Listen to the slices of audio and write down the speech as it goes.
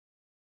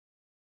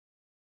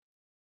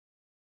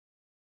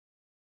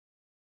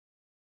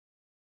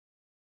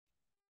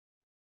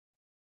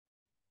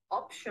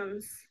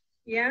options,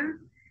 yeah,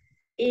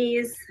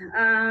 is,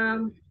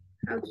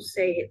 how to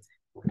say it?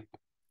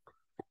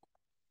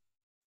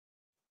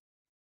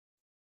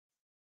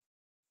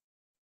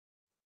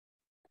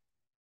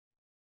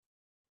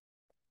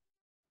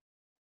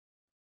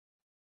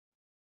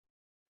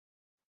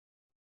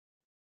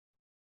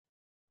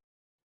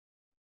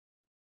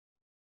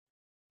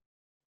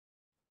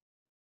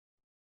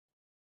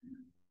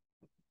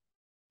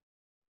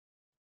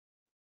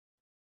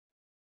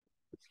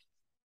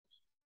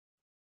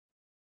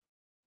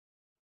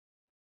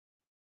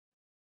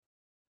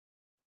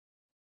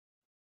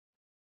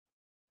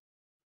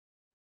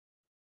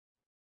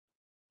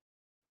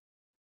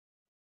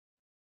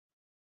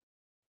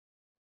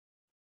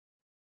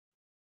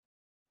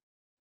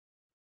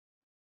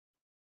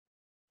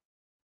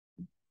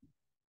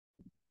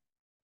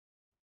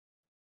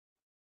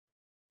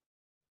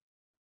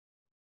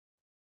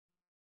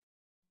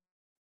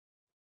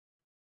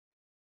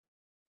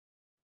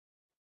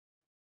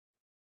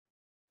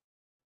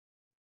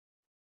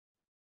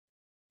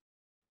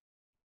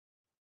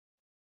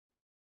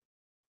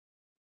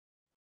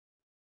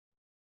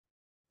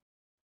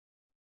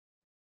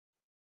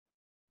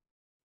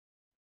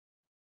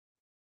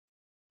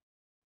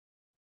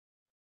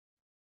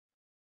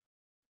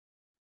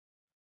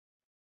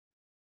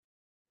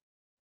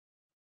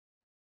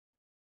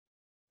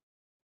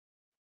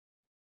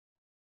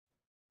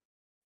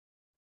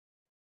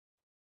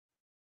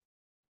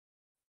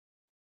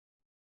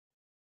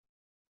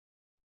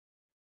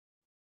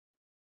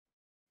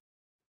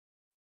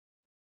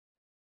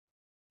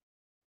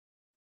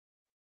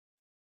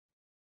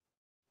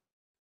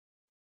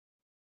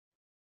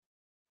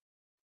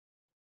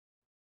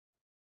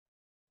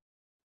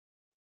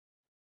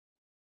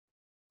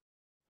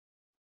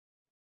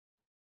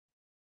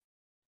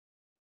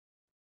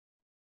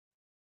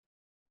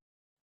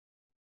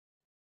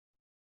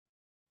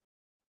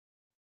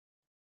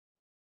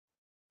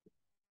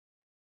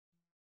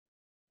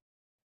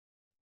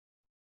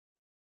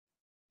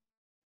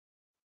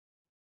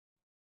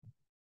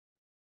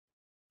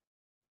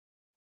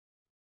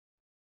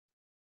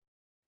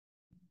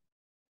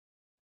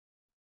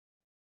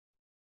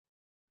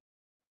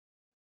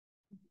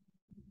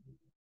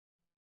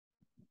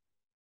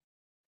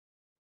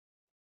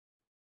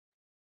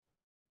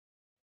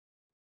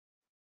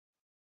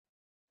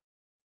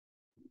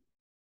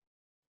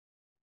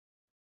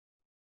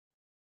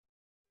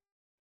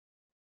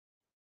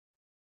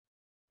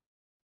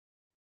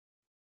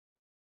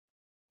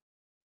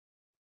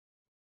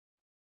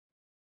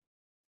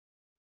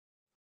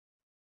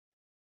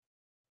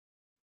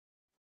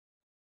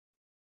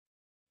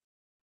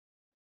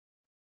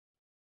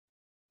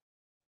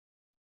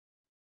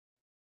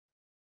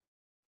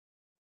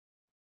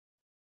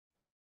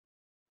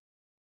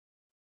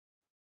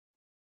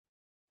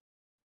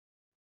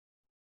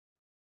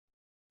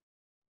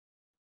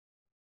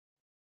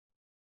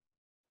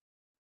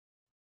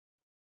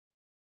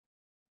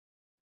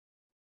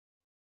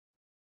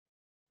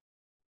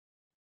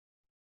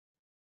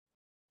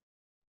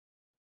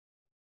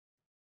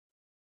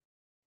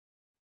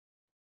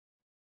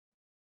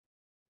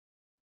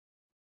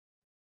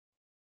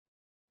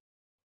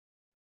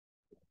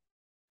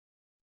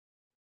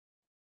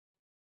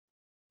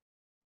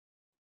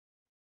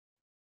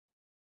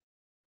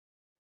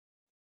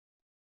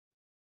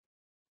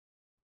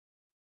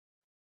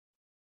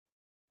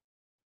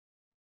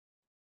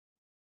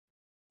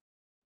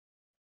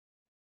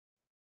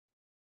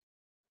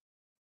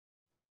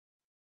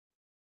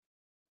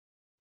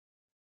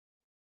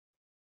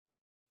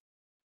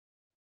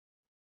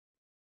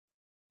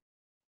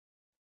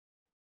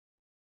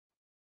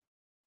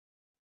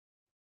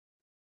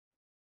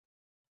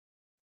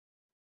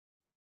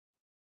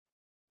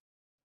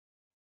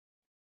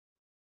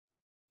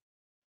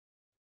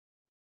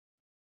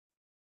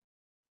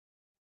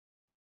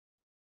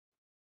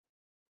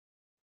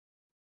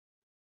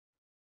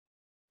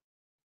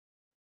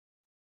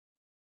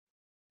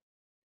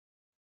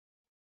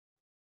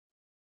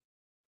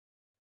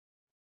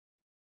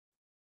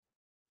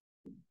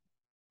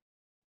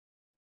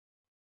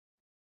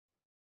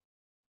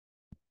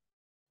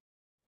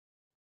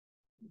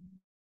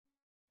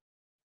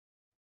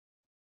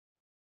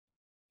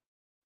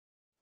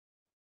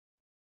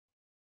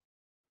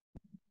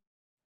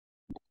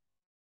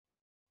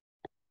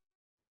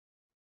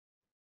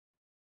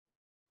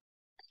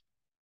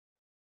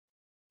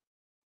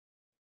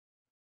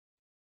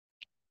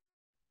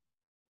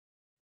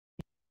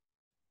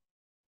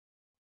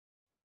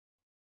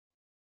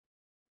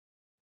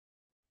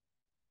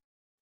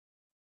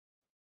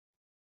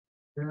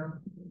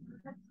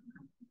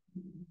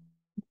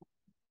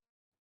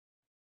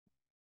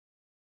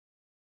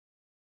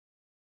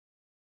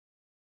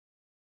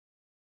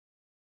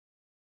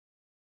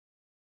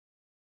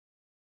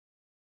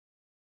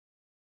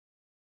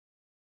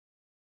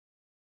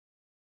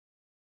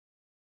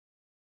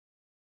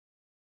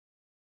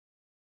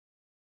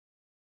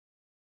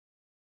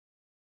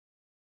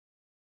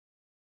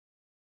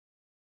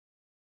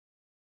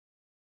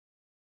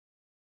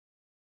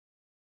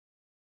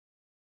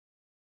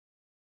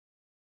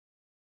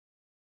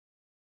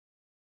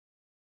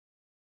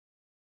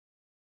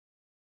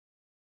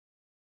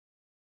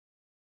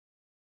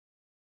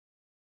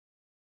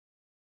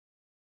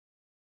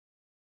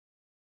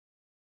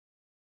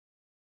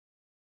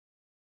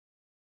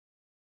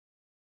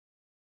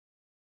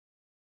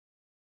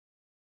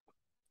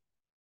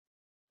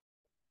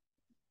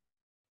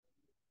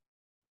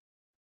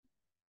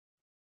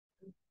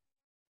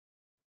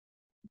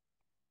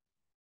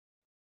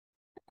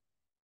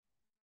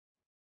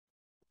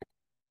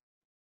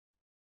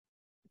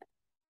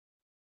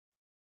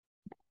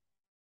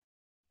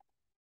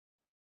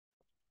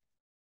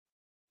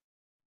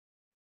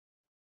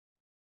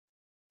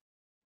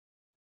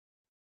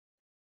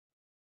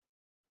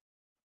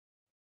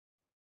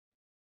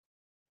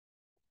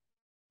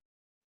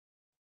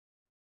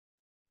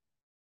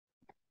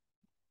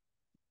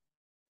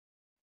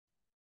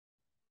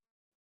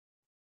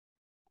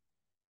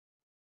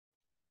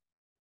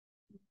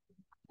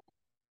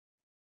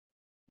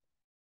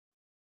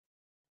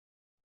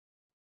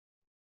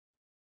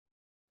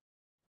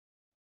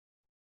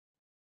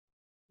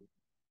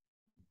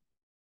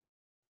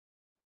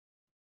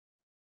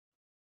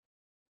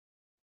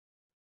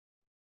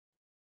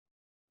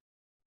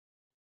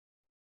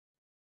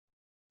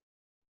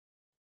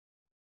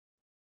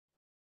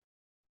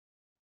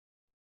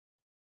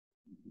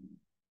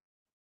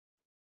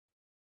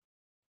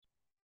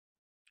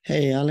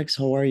 Hey, Alex,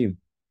 how are you?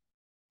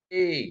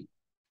 Hey,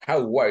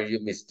 how are you,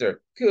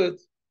 Mister? Good,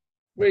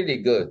 really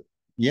good.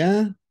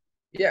 Yeah,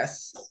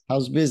 Yes,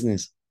 how's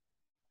business?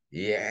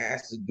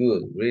 yes,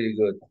 good, really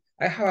good.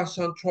 I have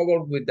some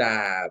trouble with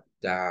the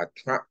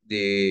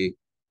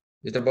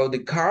it's about the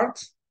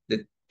cards,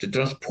 the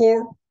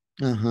transport.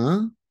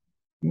 Uh-huh.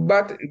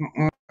 But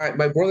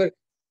my brother,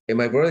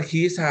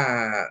 he's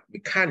a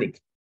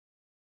mechanic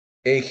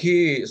and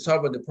he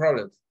solved the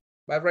problems.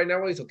 But right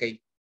now it's okay.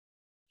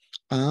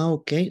 Ah,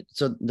 okay.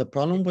 So the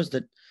problem was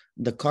that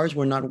the cars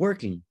were not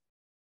working.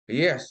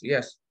 Yes,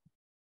 yes,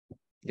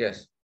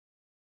 yes.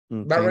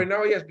 But Okay. right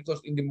now, yes,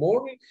 because in the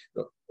morning,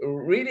 no,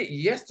 really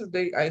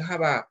yesterday I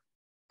have a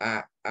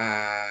a,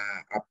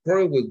 a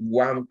problem with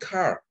one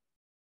car.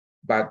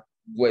 But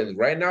when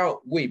right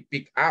now we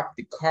pick up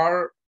the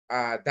car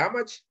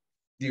damage,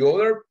 the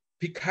other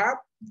pick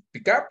up,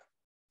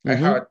 I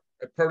Mm-hmm. have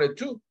a problem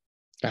too.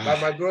 But Ah,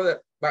 my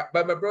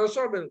brother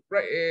solved it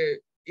right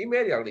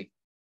immediately.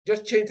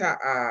 Just change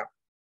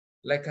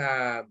like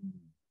a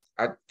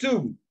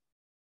tube.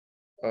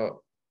 Uh,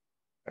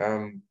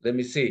 let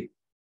me see,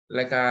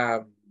 like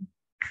uh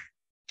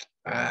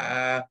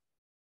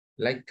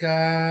like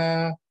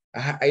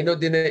I know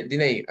the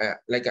name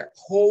like a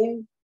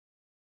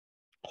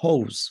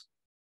hose.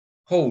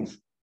 hose.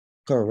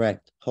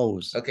 Correct.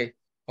 Hose. Okay,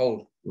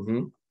 hose.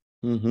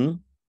 Mm-hmm.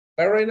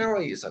 But right now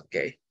it's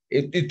okay.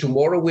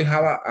 Tomorrow we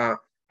have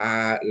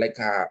like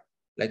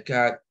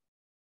a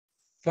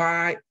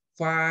five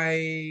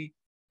five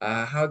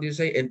how do you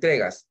say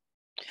entregas,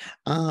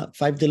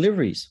 Five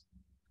deliveries.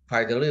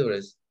 five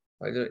deliveries,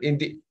 in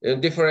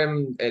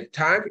different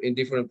time in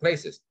different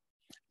places.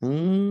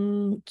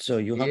 So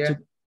you have Yeah. to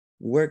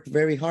work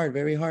very hard,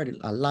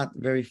 a lot,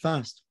 very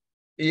fast.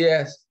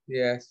 Yes.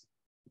 Yes.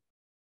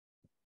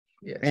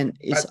 Yes. And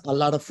it's But a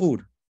lot of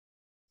food.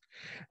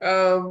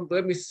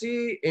 let me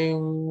see.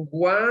 In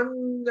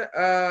one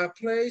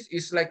place,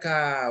 it's like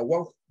a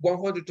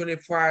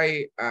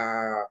 125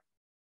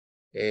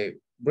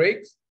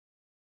 breaks,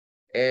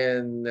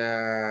 and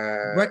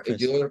the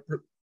Breakfast. other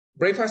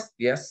breakfast,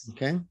 yes,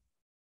 Okay.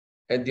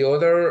 and the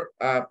other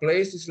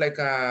place is like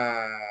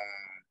a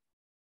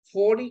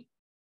 40,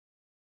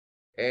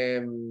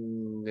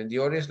 and the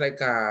other is like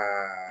a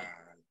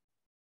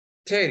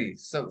 30,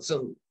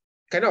 some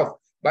kind of,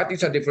 but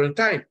it's a different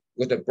time.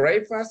 With the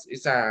breakfast,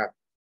 it's a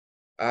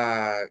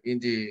in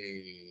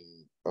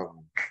the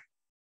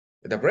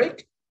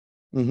break,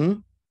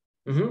 Mm-hmm.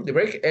 the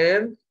break,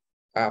 and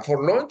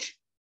for lunch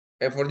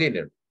and for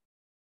dinner.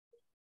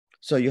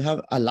 So you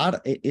have a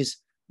lot. It is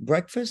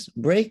breakfast,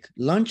 break,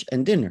 lunch,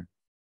 and dinner.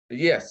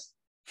 Yes,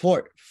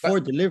 For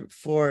but deliver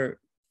for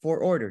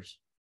orders.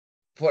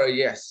 for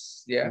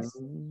yes, yes.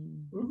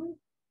 Mm. Mhm.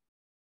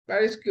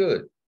 That is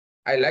good.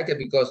 I like it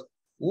because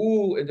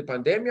in the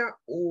pandemic,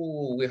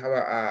 we have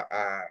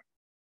a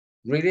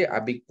really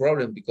a big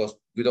problem because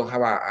we don't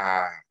have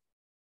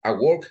a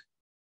work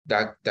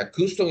that the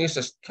custom is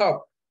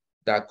stopped,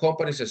 the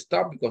company is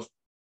stopped because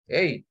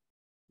hey,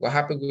 what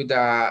happened with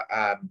the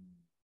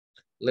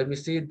let me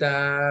see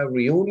the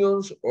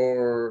reunions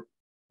or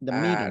The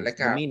meetings, like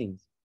the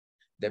meetings.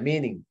 the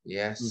meeting,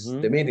 yes,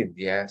 the Mm-hmm. meeting,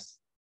 yes,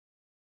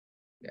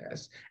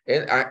 yes,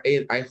 and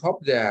I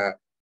hope that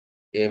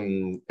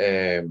in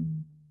uh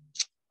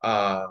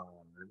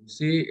let me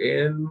see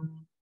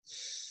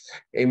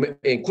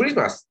in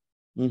Christmas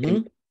in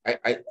Mm-hmm. I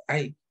I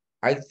I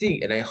I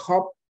think and I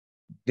hope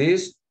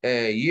this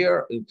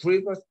year in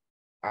Christmas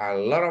a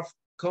lot of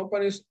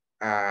companies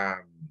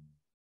um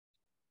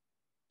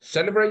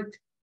celebrate,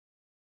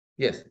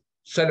 yes,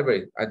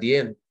 celebrate at the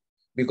end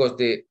because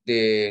the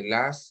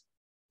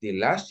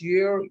last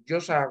year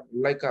just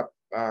like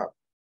a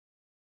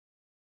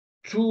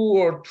two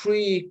or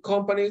three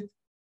companies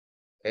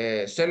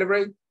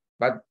celebrate,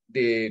 but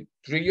the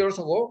 3 years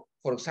ago,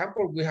 for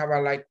example, we have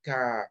like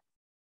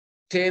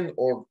 10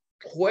 or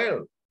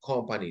 12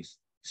 companies.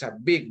 It's a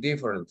big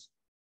difference.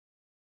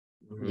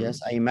 Yes,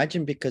 Mhm. I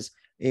imagine because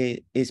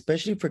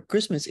especially for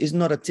Christmas, it's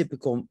not a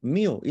typical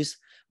meal. It's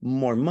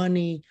more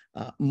money,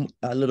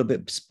 a little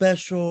bit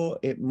special,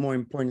 more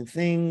important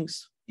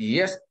things.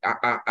 Yes,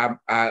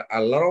 a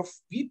lot of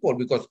people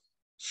because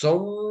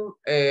some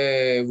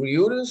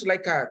reunions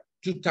like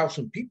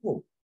 2,000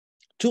 people.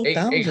 Eight,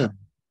 2,000.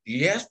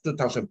 yes,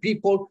 2,000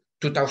 people,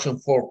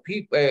 2,004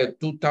 people,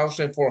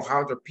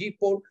 2,400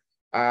 people,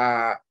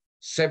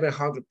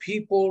 700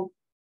 people,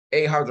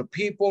 800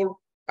 people,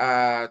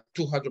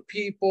 200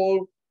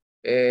 people,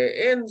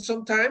 and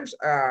sometimes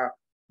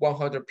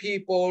 100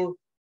 people,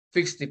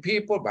 50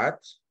 people, but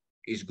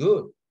it's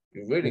good.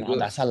 It's really No, good.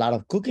 that's a lot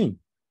of cooking.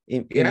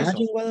 Yes,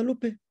 Imagine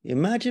Guadalupe.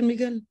 Imagine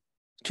Miguel.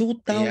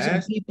 2,000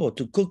 yes, people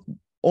to cook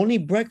only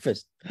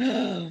breakfast.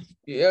 yeah,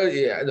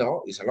 yeah.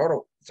 No, it's a lot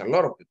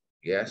of people.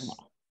 No, Yes.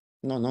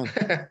 no, no,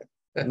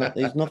 no.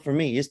 It's not for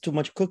me. It's too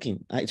much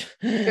cooking. It's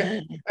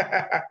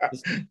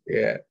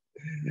Yeah.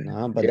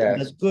 no, but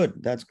that's Yes. good.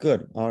 That's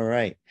good. All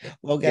right.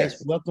 Well, guys,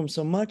 Yes. welcome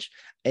so much.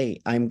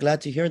 Hey, I'm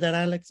glad to hear that,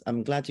 Alex.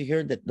 I'm glad to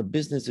hear that the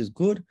business is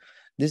good.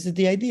 This is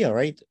the idea,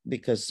 right?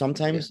 Because Yeah.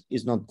 sometimes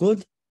it's not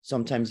good.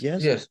 sometimes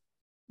yes. Yes.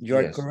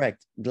 You're Yes.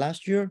 correct.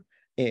 Last year,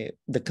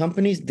 the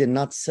companies did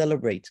not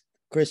celebrate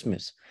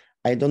Christmas.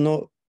 I don't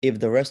know if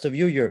the rest of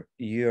you,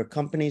 your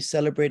companies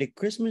celebrated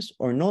Christmas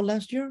or no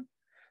last year,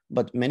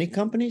 but many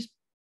companies,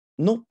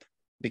 nope,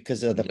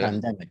 because of the Yes.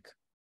 pandemic.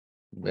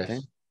 Okay.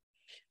 Yes.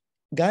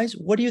 Guys,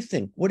 what do you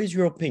think? What is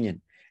your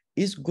opinion?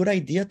 Is good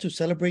idea to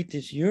celebrate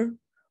this year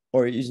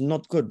or is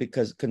not good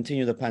because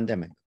continue the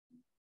pandemic?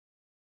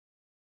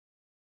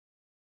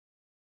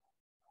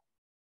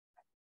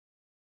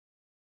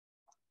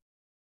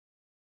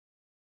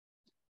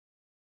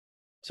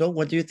 So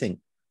what do you think?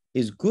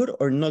 Is good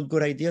or not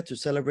good idea to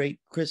celebrate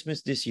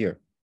Christmas this year?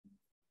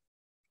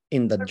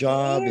 In the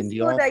job, in the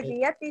good office?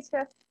 idea,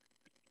 teacher.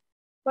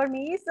 For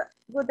me, it's a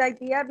good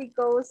idea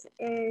because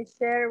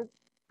share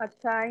a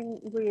time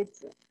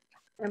with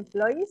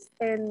employees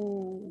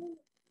and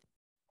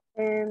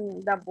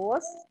the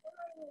boss,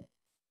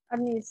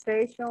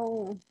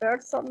 administration,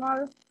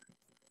 personnel,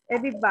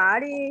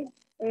 everybody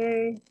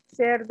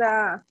share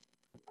the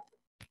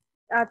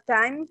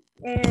time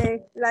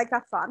like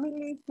a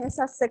family. It's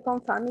a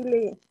second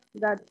family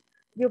that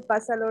you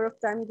pass a lot of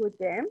time with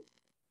them,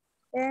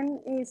 and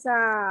it's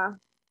a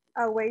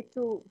way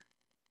to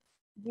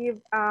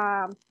give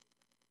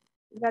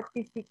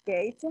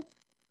gratificate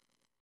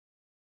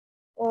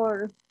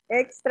or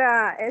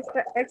extra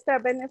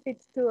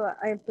benefits to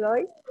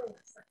employees,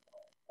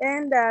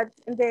 and that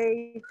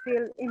they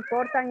feel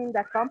important in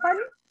the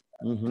company.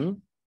 Mm-hmm.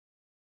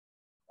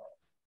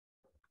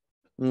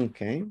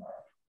 Okay.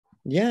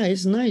 Yeah,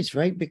 it's nice,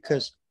 right?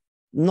 Because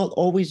not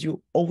always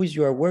you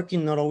are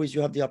working, not always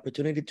you have the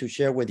opportunity to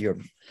share with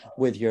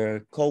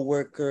your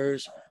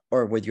coworkers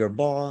or with your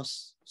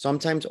boss.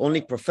 Sometimes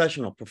only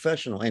professional,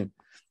 and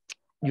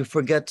you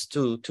forget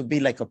to be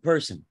like a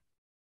person.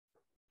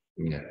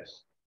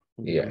 Yes.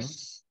 Mhm.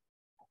 Yes.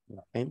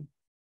 Okay.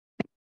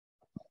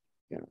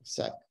 Yeah,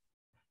 sec.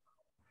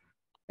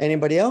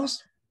 Anybody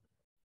else?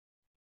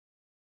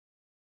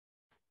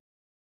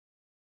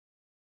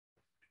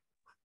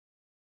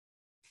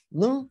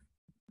 No?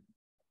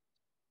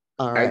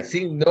 All I right.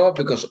 think no,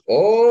 because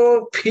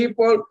all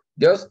people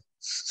just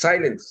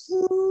silence.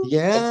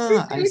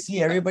 Yeah, I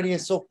see everybody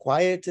is so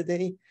quiet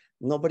today.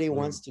 Nobody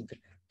wants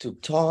to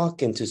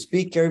talk and to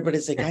speak.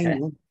 Everybody's like, I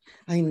know.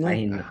 I know.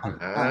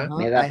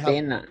 Me da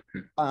pena.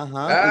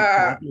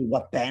 Exactly.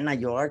 What pena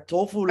you are,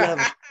 tofu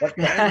level. What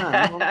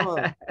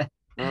pena?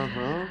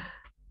 No.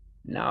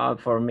 No,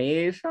 for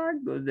me, it's a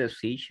good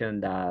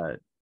decision that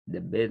the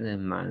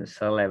businessman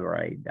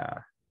celebrate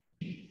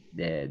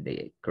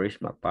the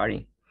Christmas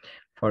party.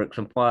 For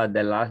example,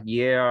 the last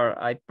year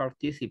I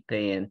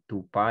participated in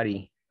 2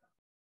 party.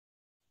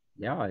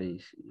 Yeah,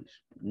 it's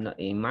not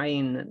in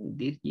mine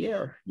this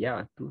year.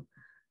 Yeah, two.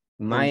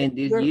 Mine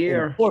this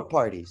year. In 4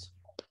 parties.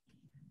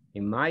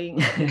 In mine,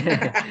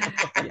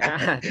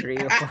 yeah, 3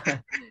 or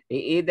 4.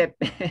 It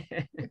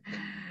depends.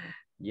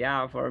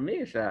 Yeah, for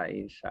me, it's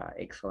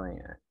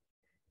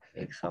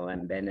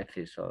excellent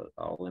benefits of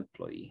all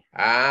employee.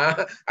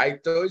 I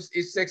thought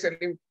it's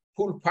excellent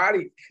pool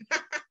party.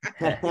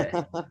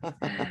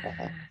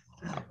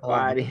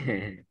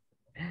 Party.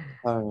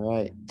 All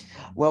right.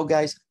 Well,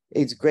 guys,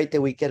 it's great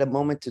that we get a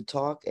moment to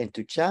talk and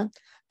to chat.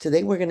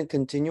 Today, we're going to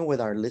continue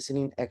with our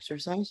listening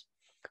exercise.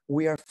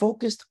 We are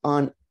focused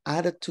on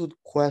attitude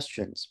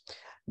questions.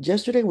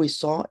 Yesterday, we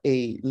saw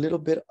a little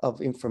bit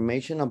of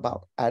information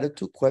about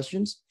attitude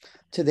questions.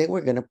 Today,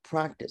 we're going to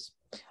practice.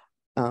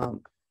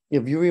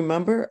 If you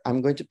remember,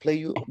 I'm going to play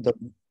you the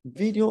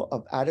video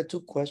of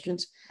attitude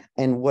questions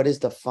and what is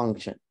the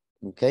function,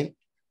 okay?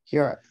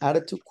 Here are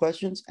attitude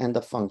questions and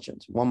the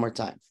functions. One more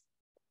time.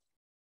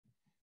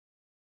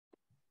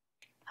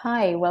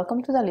 Hi,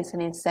 welcome to the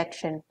listening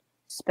section,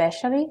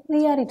 especially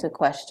the attitude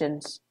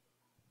questions.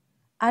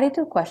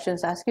 Attitude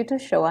questions ask you to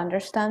show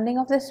understanding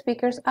of the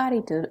speaker's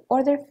attitude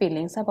or their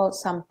feelings about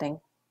something.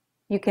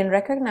 You can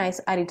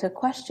recognize attitude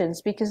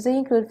questions because they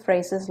include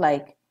phrases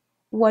like,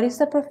 what is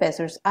the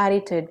professor's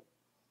attitude?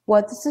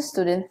 What does the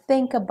student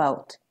think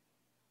about?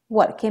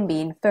 What can be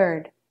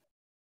inferred?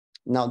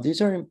 Now, these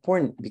are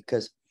important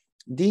because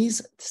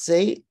these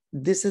say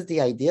this is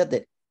the idea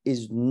that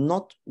is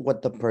not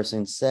what the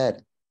person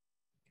said.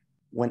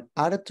 When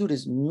attitude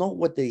is not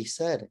what they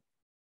said,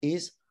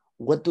 is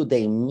what do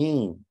they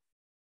mean?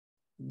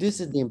 This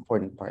is the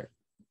important part.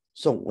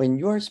 So when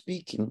you are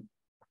speaking,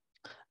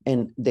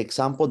 and the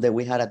example that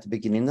we had at the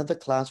beginning of the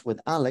class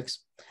with Alex,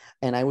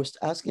 and I was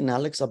asking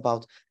Alex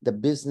about the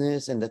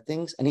business and the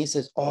things, and he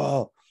says,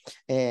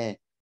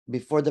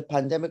 before the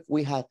pandemic,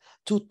 we had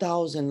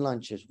 2,000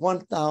 lunches,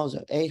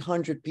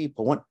 1,800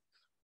 people.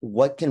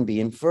 What can be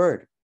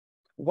inferred?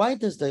 Why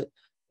does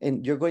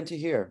and you're going to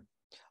hear,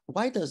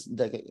 why does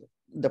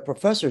the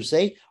professor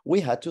say we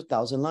had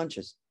 2,000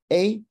 lunches?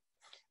 A,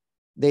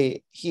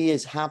 he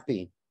is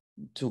happy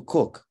to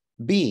cook.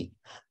 B,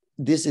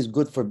 this is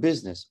good for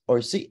business.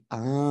 Or C,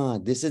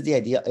 this is the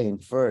idea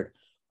inferred.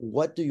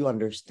 What do you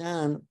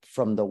understand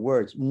from the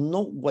words?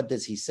 Not what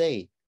does he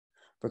say.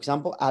 For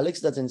example,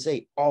 Alex doesn't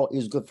say, oh,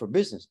 it's good for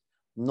business.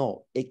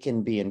 No, it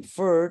can be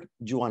inferred.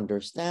 You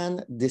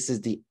understand? This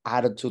is the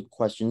attitude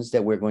questions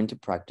that we're going to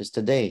practice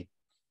today.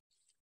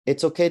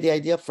 It's okay, the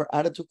idea for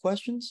attitude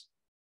questions?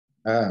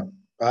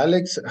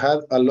 Alex had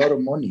a lot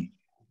of money.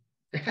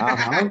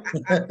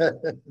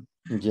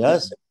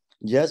 Yes,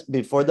 yes,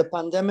 before the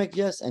pandemic,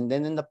 yes, and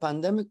then in the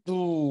pandemic,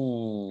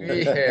 ooh.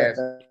 Yes,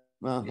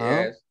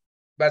 yes.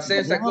 But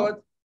since I got,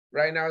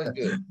 right now it's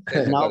good.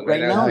 Now,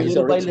 right now, he's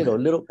little by original.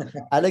 little,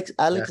 Alex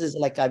is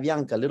like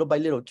Avianca, little by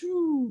little.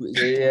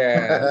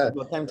 Yeah.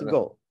 No time to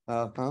go.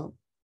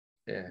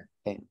 Yeah.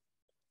 Okay,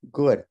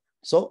 good.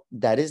 So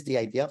that is the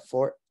idea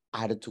for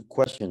attitude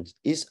questions,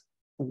 is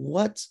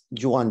what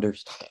you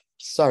understand.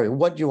 Sorry,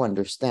 what you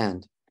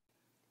understand.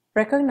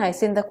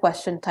 Recognizing the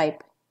question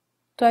type.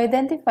 To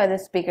identify the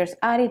speaker's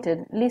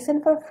attitude,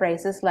 listen for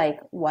phrases like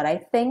what I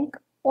think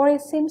or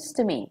it seems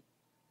to me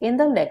in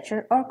the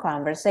lecture or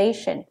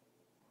conversation.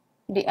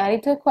 The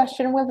attitude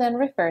question will then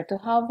refer to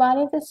how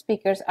valid the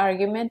speaker's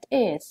argument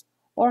is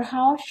or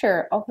how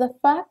sure of the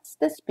facts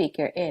the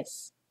speaker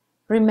is.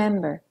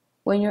 Remember,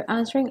 when you're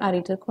answering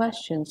attitude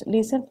questions,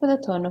 listen for the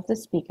tone of the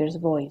speaker's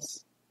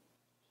voice.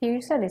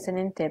 Here's a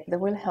listening tip that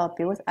will help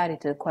you with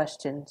attitude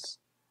questions.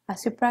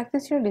 As you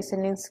practice your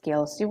listening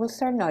skills, you will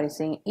start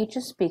noticing each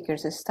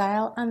speaker's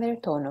style and their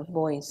tone of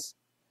voice.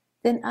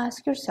 Then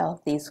ask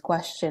yourself these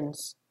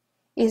questions.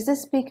 Is the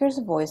speaker's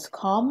voice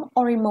calm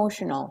or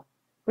emotional,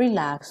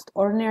 relaxed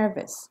or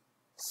nervous,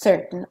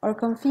 certain or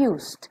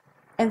confused,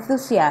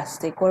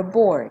 enthusiastic or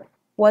bored?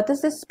 What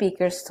does the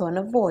speaker's tone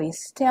of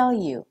voice tell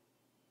you?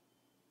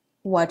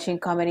 Watching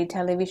comedy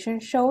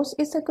television shows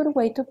is a good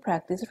way to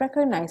practice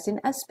recognizing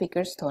a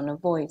speaker's tone of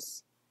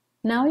voice.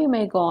 Now you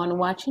may go on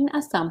watching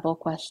a sample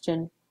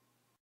question.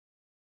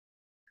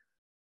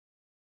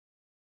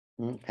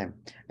 Okay,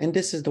 and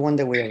this is the one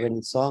that we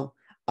already saw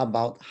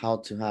about how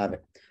to have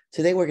it.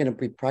 Today we're going to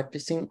be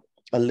practicing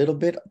a little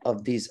bit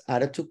of these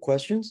attitude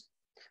questions,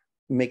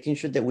 making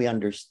sure that we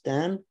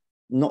understand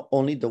not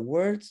only the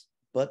words,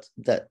 but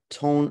the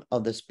tone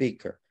of the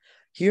speaker.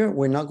 Here,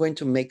 we're not going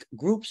to make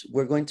groups.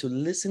 We're going to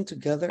listen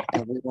together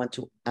and we want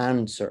to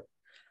answer.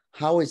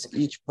 How is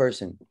each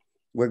person?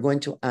 We're going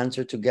to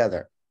answer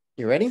together.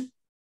 You ready?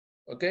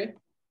 Okay.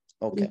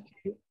 Okay.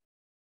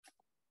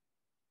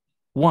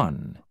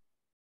 1.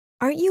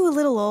 Aren't you a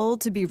little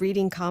old to be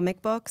reading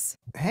comic books?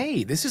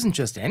 Hey, this isn't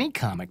just any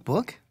comic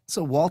book. It's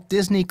a Walt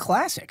Disney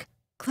classic.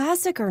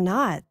 Classic or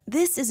not,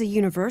 this is a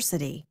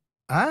university.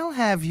 I'll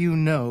have you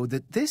know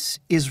that this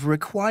is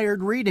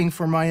required reading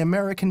for my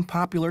American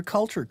Popular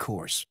Culture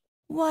course.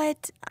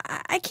 What?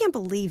 I can't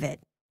believe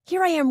it.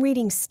 Here I am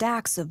reading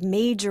stacks of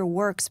major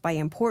works by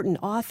important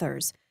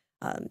authors,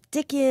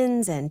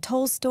 Dickens and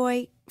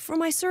Tolstoy, for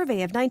my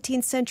survey of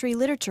 19th century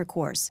literature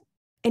course.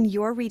 And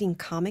you're reading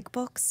comic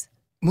books?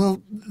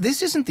 Well,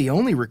 this isn't the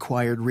only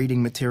required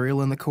reading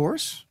material in the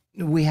course.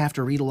 We have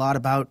to read a lot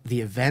about the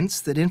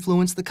events that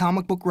influenced the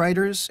comic book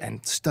writers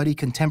and study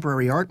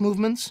contemporary art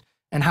movements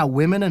and how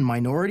women and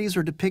minorities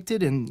are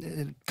depicted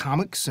in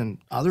comics and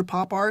other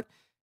pop art.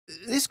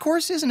 This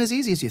course isn't as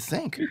easy as you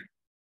think.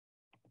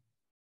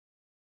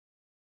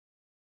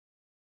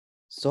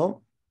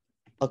 So,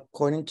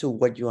 according to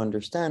what you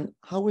understand,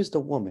 how is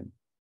the woman?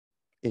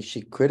 Is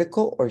she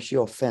critical or is she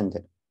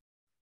offended?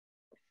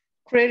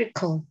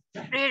 Critical.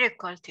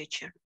 Critical,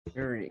 teacher.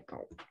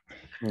 Critical.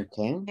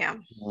 Okay. Yeah.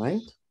 All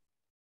right.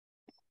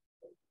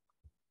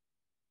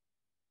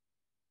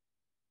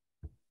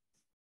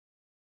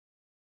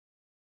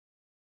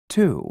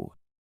 Two.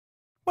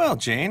 Well,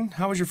 Jane,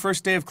 how was your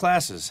first day of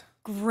classes?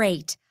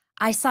 Great.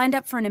 I signed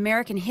up for an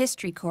American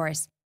history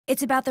course.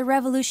 It's about the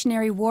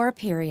Revolutionary War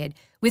period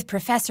with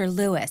Professor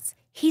Lewis.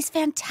 He's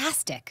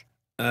fantastic.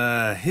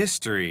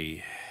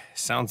 History.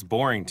 Sounds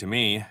boring to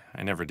me.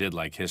 I never did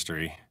like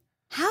history.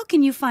 How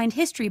can you find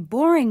history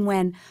boring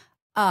when...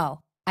 Oh,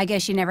 I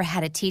guess you never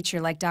had a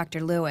teacher like Dr.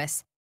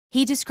 Lewis.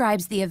 He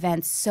describes the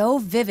events so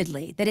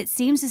vividly that it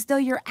seems as though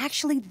you're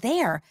actually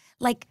there,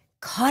 like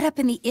caught up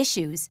in the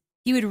issues.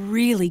 You would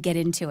really get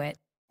into it.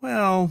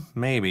 Well,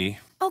 maybe.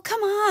 Oh,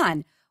 come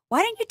on.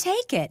 Why don't you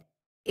take it?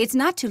 It's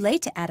not too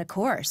late to add a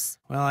course.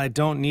 Well, I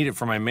don't need it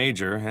for my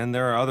major, and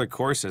there are other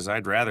courses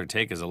I'd rather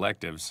take as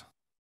electives.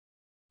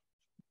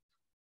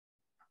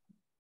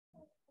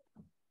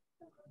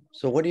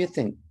 So what do you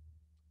think?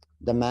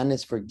 The man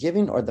is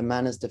forgiving or the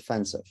man is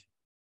defensive?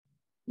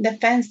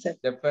 Defensive.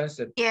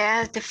 Defensive.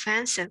 Yeah,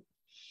 defensive.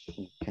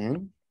 Okay.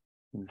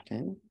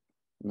 Okay.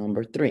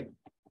 Number 3.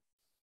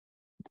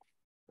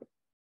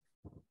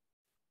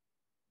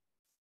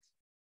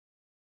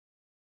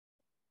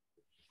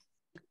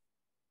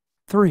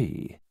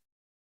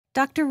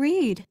 Dr.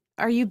 Reed,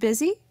 are you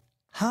busy?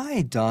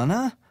 Hi,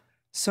 Donna.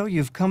 So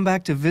you've come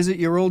back to visit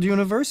your old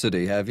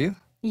university, have you?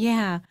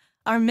 Yeah.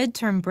 Our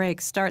midterm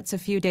break starts a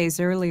few days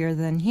earlier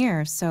than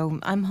here, so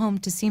I'm home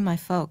to see my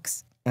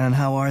folks. And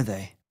how are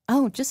they?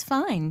 Oh, just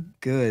fine.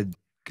 Good,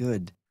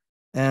 good.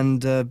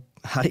 And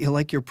how do you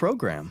like your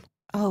program?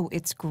 Oh,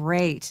 it's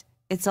great.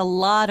 It's a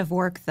lot of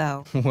work,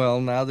 though.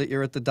 Well, now that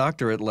you're at the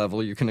doctorate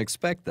level, you can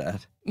expect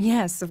that.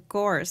 Yes, of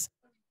course.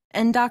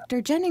 And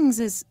Dr. Jennings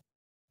is...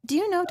 Do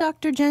you know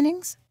Dr.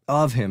 Jennings?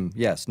 Of him,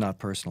 yes, not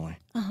personally.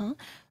 Uh-huh.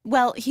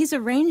 Well, he's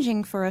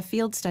arranging for a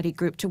field study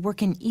group to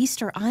work in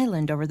Easter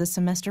Island over the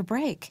semester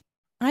break.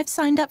 I've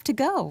signed up to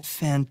go.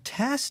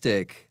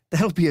 Fantastic.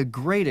 That'll be a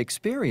great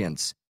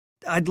experience.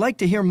 I'd like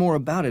to hear more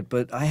about it,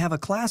 but I have a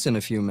class in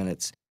a few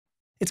minutes.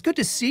 It's good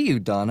to see you,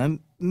 Donna.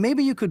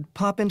 Maybe you could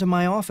pop into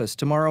my office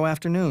tomorrow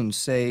afternoon,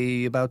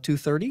 say about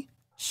 2:30?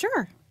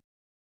 Sure.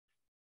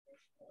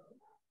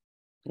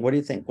 What do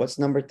you think? What's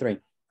number 3?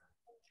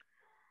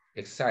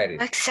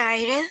 Excited.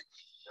 Excited.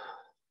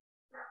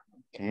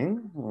 Okay,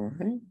 all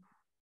right.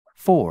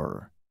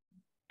 4.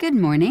 Good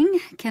morning.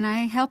 Can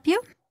I help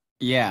you?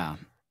 Yeah.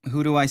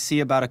 Who do I see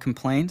about a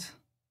complaint?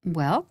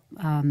 Well,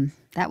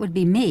 that would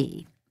be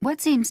me. What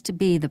seems to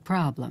be the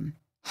problem?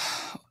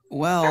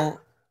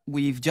 Well,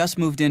 we've just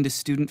moved into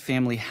student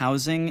family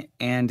housing,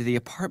 and the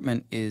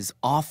apartment is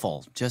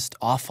awful, just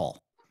awful.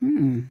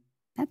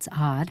 That's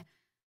odd.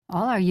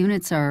 All our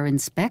units are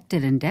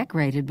inspected and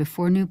decorated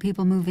before new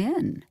people move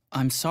in.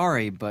 I'm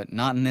sorry, but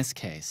not in this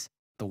case.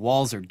 The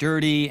walls are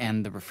dirty,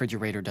 and the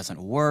refrigerator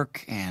doesn't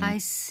work, and... I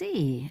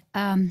see.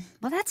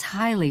 Well, that's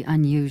highly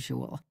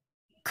unusual.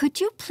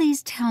 Could you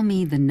please tell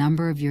me the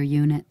number of your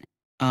unit?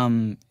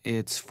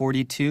 It's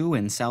 42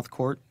 in South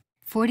Court.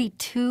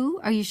 42?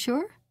 Are you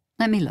sure?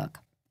 Let me look.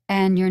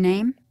 And your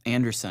name?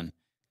 Anderson.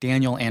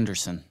 Daniel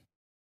Anderson.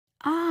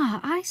 Ah,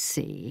 I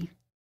see.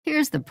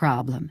 Here's the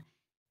problem.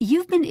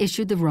 You've been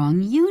issued the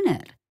wrong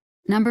unit.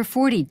 Number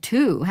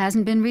 42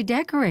 hasn't been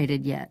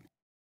redecorated yet.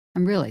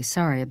 I'm really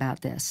sorry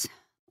about this.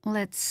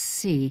 Let's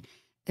see.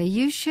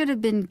 You should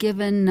have been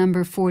given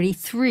number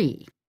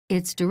 43.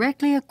 It's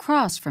directly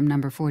across from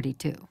number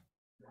 42.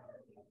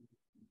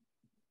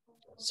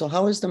 So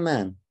how is the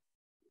man?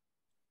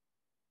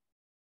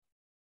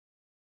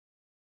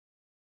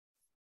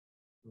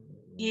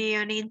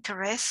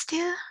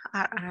 Uninterested.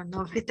 I don't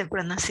know if the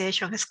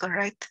pronunciation is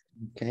correct.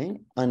 Okay,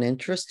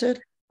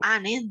 uninterested.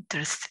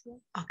 Uninterested.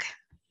 Okay.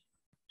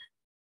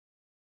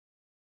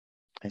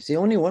 I see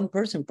only one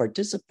person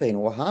participating.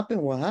 What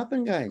happened? What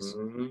happened, guys?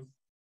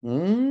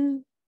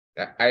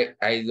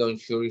 I don't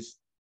sure it's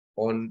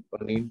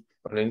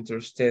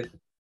uninterested.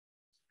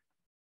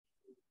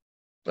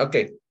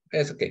 Okay,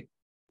 that's okay.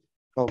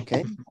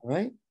 Okay, all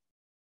right.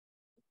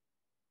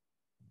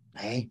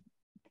 Hey,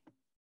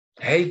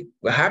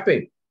 what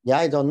happened? Yeah,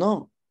 I don't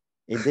know.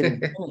 It didn't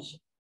finish.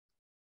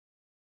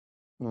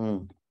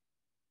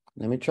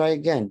 Let me try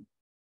again.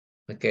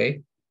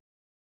 Okay.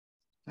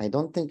 I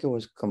don't think it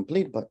was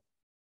complete, but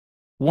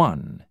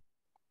 1. A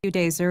few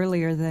days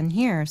earlier than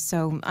here,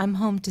 so I'm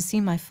home to see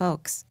my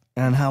folks.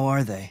 And how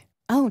are they?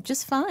 Oh,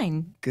 just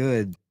fine.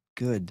 Good,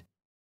 good.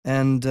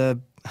 And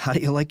how do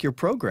you like your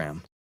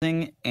program?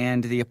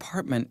 And the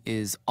apartment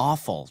is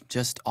awful,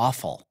 just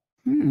awful.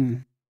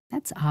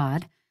 That's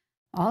odd.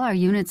 All our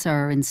units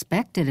are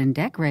inspected and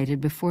decorated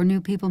before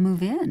new people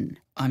move in.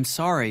 I'm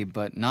sorry,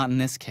 but not in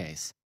this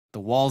case. The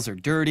walls are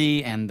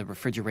dirty, and the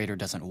refrigerator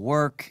doesn't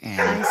work,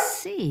 and... I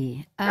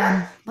see.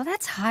 Well,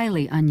 that's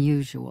highly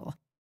unusual.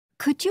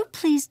 Could you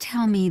please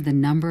tell me the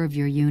number of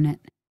your unit?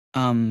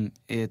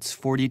 It's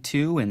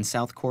 42 in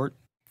South Court.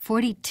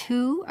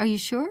 42? Are you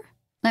sure?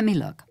 Let me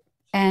look.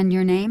 And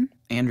your name?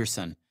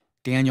 Anderson.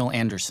 Daniel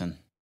Anderson.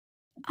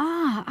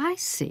 Ah, I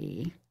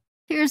see.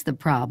 Here's the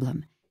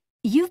problem.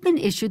 You've been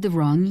issued the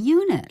wrong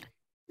unit.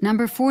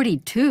 Number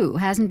 42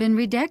 hasn't been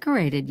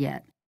redecorated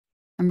yet.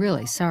 I'm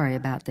really sorry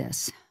about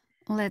this.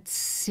 Let's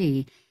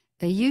see.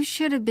 You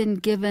should have been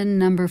given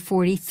number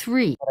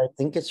 43. I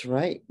think it's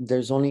right.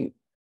 There's only...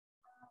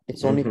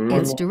 It's only...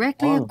 It's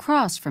directly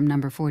across from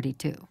number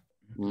 42.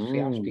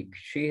 Enthusiastic.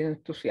 She's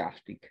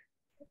enthusiastic.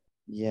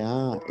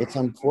 Yeah, it's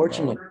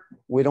unfortunate.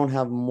 We don't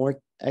have more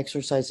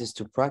exercises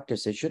to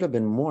practice. It should have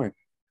been more.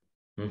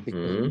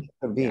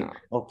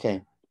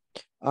 Okay.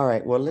 All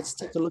right. Well, let's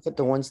take a look at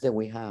the ones that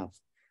we have.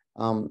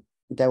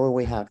 That what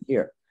we have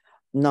here.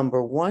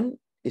 Number 1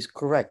 is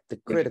correct. The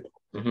critical.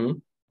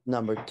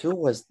 Number 2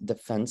 was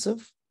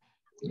defensive.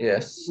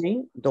 Yes.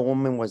 3, the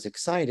woman was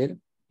excited.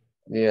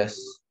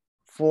 Yes.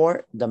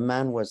 4, the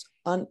man was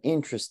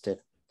uninterested.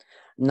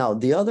 Now,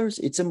 the others,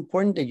 it's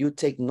important that you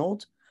take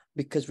note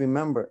because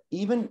remember,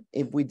 even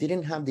if we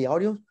didn't have the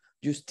audio,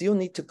 you still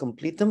need to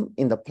complete them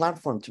in the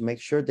platform to make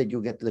sure that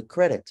you get the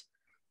credit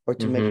or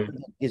to make sure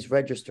that it's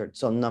registered.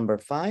 So number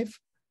 5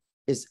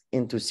 is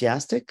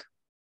enthusiastic.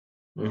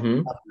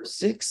 Number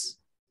 6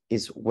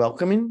 is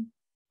welcoming.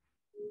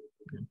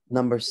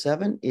 Number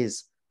 7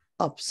 is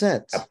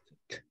upset.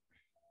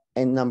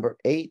 And number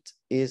 8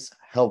 is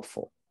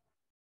helpful.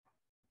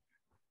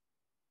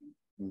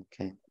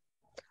 Okay.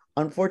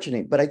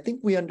 Unfortunately, but I think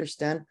we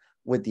understand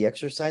with the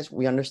exercise,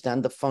 we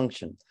understand the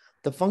function.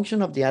 The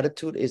function of the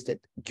attitude is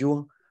that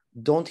you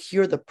don't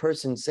hear the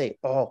person say,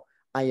 oh,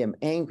 I am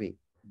angry,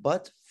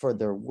 but for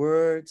their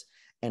words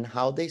and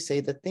how they say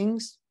the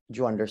things,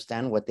 you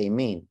understand what they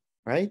mean,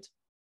 right?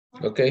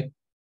 Okay.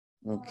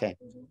 Okay.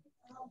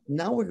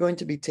 Now we're going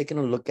to be taking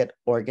a look at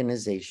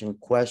organization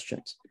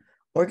questions.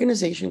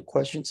 Organization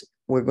questions,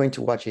 we're going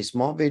to watch a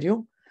small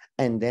video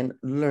and then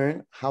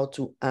learn how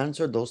to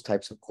answer those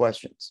types of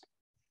questions.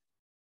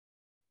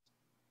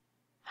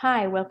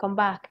 Hi, welcome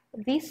back.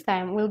 This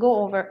time we'll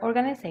go over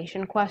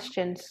organization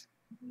questions.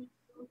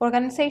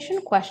 Organization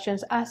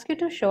questions ask you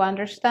to show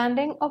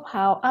understanding of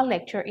how a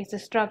lecture is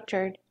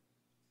structured.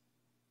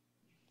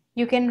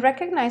 You can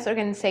recognize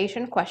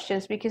organization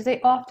questions because they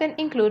often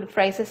include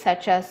phrases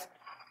such as,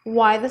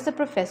 why does the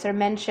professor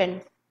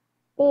mention?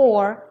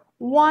 Or,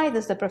 why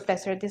does the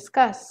professor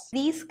discuss?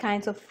 These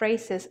kinds of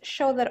phrases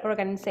show that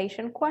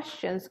organization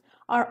questions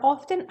are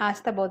often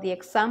asked about the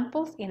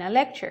examples in a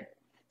lecture,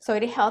 so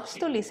it helps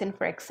to listen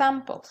for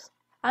examples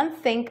and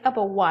think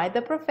about why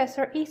the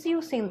professor is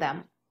using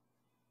them.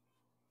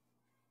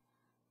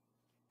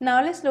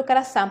 Now let's look at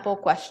a sample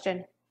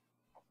question.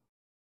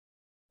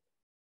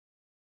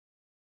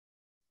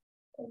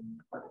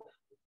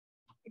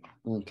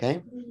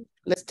 Okay,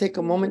 let's take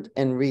a moment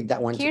and read that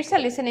one. Here's a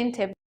listening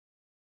tip.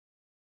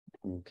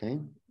 Okay,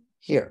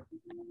 here,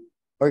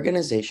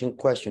 organization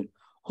question.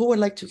 Who would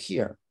like to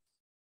hear?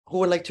 Who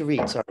would like to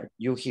read? Sorry,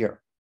 you hear.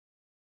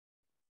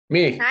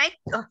 Me.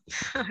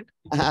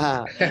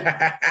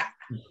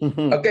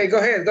 Okay, go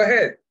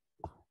ahead.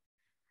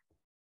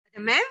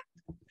 Ma'am?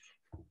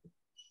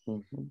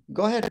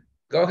 Go ahead.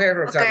 Go ahead,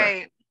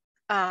 Roxana.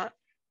 Okay,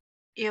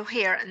 you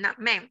hear,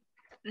 ma'am.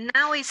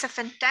 Now it's a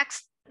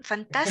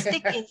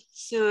fantastic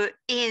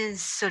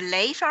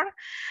insulator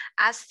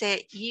as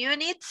the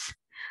units.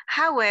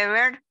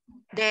 However,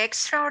 the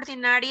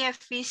extraordinary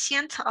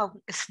efficient of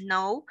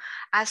snow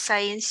as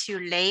an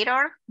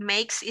insulator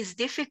makes it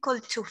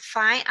difficult to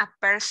find a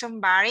person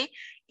buried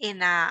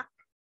in an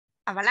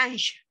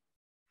avalanche.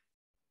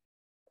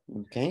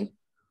 Okay,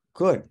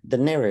 good. The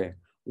narrator.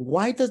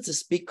 Why does the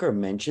speaker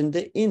mention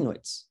the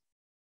Inuits?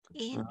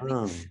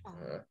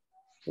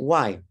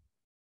 Why?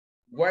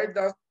 Why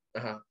does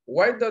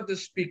the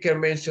speaker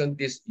mention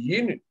this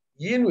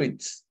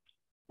Inuits?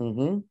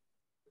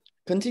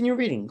 Continue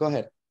reading. Go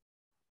ahead.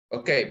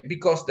 Okay,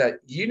 because the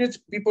Inuit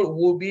people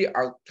will be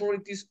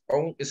authorities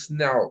on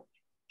snow.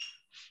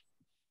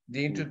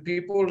 The Inuit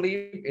people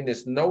live in a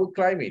snowy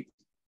climate.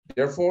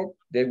 Therefore,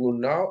 they will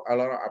know a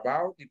lot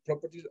about the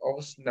properties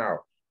of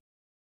snow.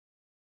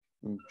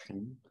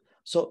 Okay.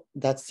 So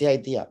that's the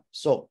idea.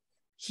 So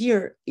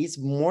here is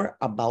more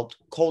about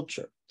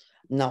culture.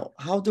 Now,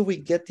 how do we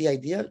get the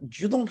idea?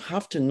 You don't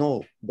have to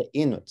know the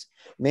Inuits.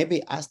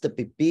 Maybe ask the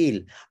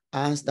Pipil,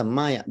 ask the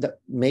Maya.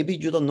 Maybe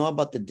you don't know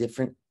about the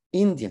different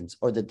Indians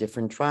or the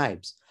different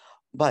tribes,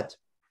 but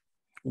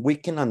we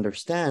can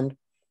understand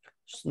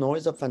snow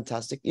is a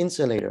fantastic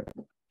insulator.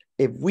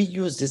 If we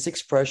use this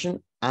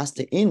expression as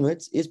the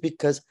Inuits, is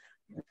because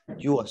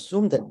you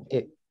assume that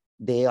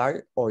they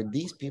are, or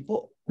these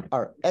people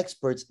are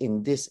experts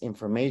in this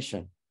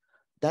information.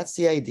 That's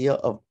the idea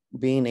of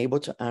being able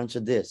to answer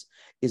this,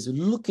 is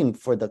looking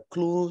for the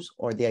clues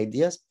or the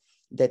ideas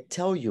that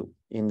tell you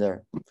in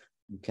there.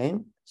 Okay,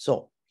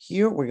 so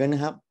here we're going to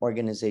have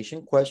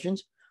organization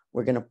questions.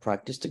 We're going to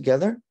practice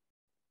together.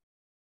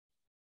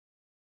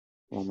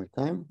 One more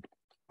time.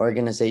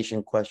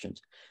 Organization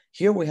questions.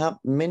 Here we have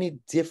many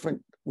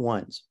different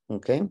ones.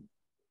 Okay,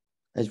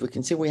 as we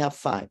can see, we have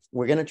 5.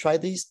 We're going to try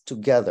these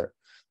together,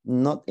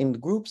 not in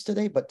groups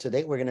today, but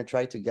today we're going to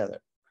try together.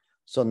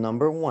 So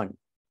number 1,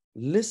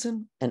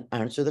 listen and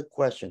answer the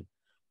question.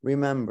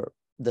 Remember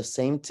the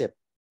same tip.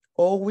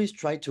 Always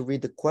try to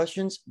read the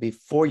questions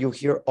before you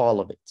hear all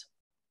of it.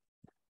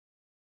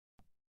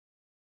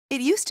 It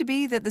used to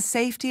be that the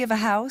safety of a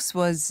house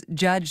was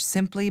judged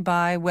simply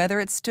by whether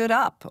it stood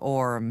up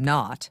or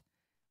not.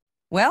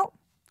 Well,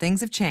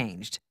 things have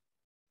changed.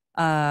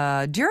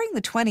 During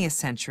the 20th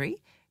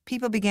century,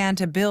 people began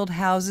to build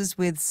houses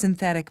with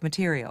synthetic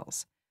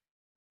materials.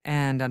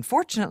 And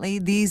unfortunately,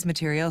 these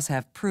materials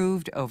have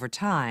proved over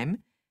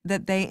time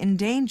that they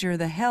endanger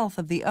the health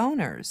of the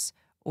owners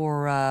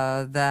or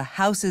the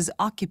house's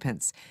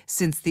occupants,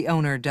 since the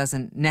owner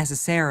doesn't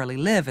necessarily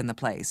live in the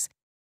place.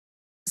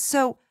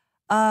 So,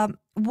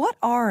 what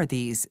are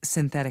these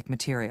synthetic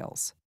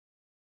materials?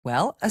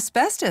 Well,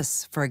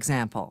 asbestos, for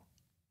example.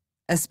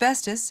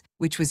 Asbestos,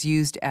 which was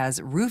used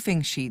as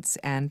roofing sheets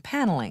and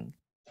paneling.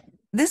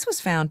 This was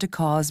found to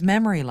cause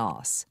memory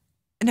loss.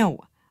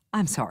 No,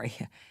 I'm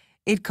sorry.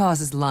 It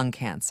causes lung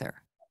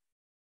cancer.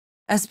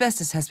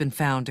 Asbestos has been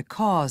found to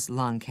cause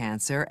lung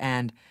cancer,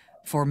 and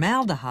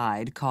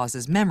formaldehyde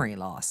causes memory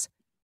loss.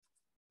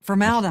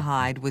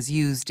 Formaldehyde was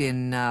used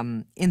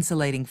in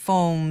insulating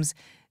foams,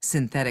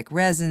 synthetic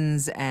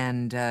resins,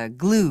 and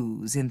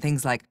glues in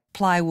things like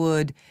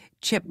plywood,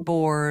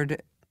 chipboard,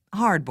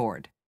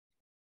 hardboard.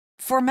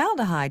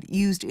 Formaldehyde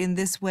used in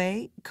this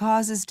way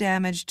causes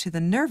damage to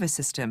the nervous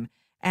system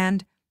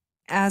and,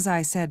 as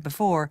I said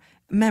before,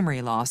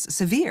 memory loss,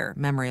 severe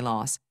memory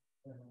loss.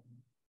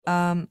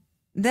 Then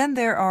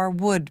there are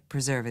wood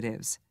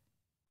preservatives.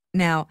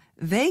 Now,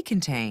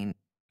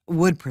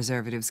 wood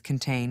preservatives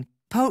contain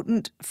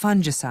potent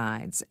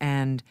fungicides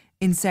and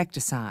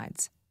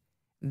insecticides.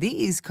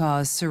 These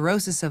cause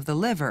cirrhosis of the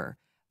liver,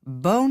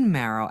 bone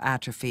marrow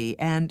atrophy,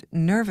 and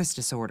nervous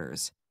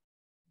disorders.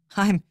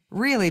 I'm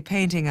really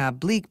painting a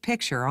bleak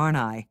picture, aren't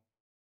I?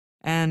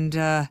 And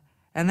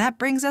that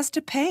brings us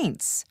to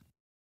paints.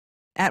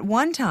 At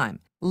one time,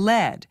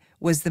 lead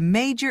was the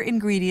major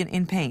ingredient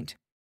in paint.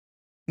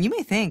 You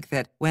may think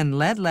that when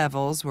lead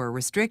levels were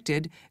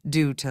restricted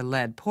due to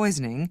lead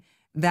poisoning,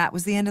 that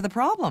was the end of the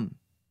problem.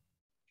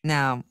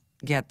 Now,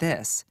 get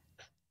this.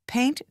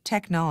 Paint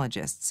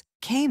technologists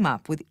came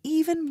up with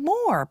even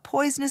more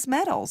poisonous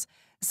metals,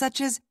 such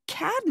as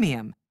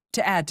cadmium,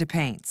 to add to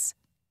paints.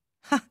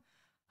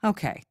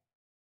 Okay.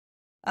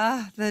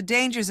 The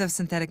dangers of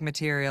synthetic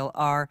material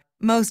are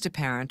most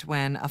apparent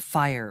when a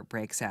fire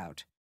breaks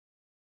out.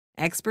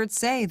 Experts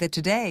say that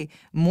today,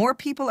 more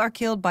people are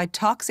killed by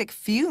toxic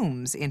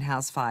fumes in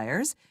house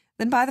fires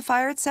than by the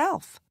fire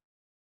itself.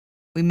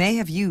 We may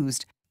have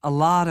used a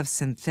lot of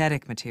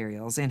synthetic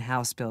materials in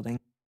house building,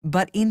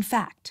 but in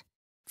fact,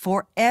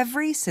 for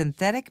every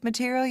synthetic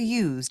material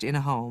used in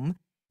a home,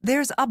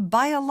 there's a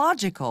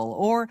biological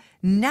or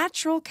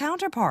natural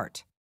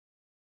counterpart.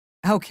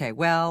 Okay,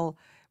 well,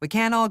 we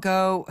can't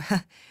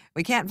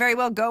very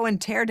well go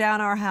and tear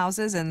down our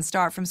houses and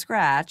start from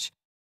scratch.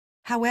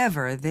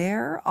 However,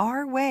 there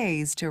are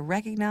ways to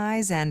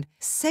recognize and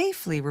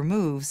safely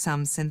remove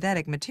some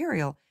synthetic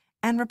material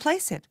and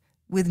replace it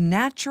with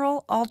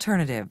natural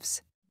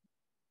alternatives.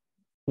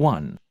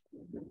 1.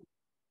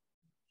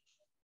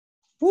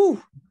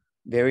 Whew,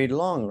 very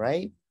long,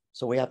 right?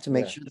 So we have to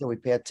make sure that we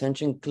pay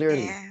attention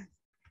clearly. Yeah.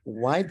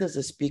 Why does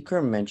the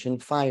speaker mention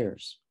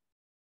fires?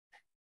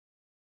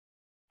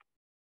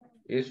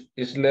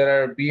 Is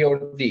letter B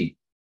or D?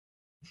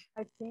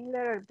 I think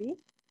letter B.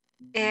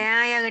 Yeah,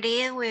 I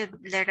agree with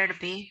letter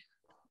B.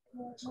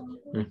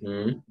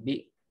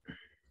 B.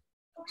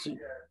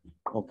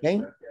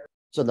 Okay,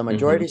 so the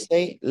majority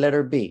say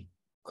letter B,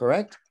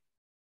 correct?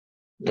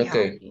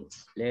 Okay.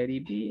 Letter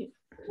B.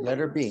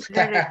 Letter B.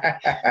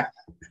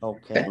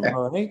 Okay,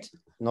 all right,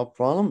 no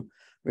problem.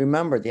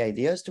 Remember, the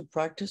idea is to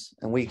practice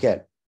and we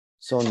get.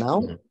 So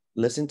now,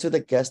 listen to the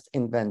guest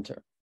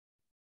inventor.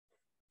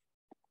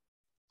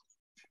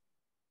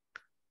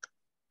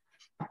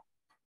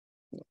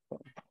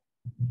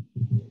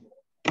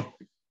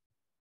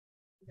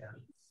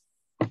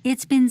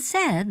 It's been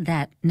said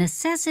that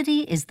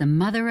necessity is the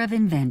mother of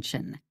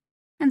invention.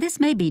 And this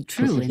may be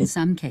true in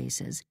some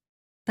cases,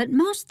 but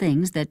most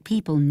things that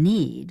people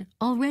need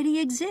already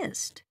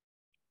exist.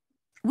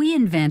 We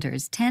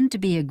inventors tend to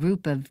be a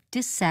group of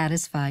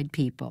dissatisfied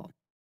people.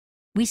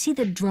 We see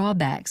the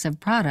drawbacks of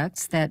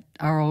products that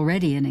are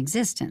already in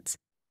existence.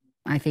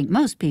 I think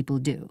most people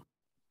do.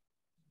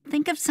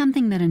 Think of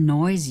something that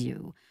annoys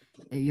you,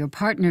 your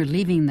partner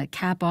leaving the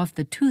cap off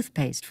the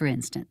toothpaste, for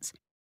instance.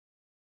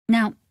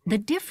 Now, the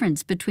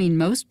difference between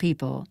most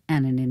people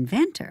and an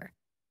inventor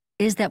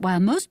is that while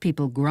most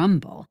people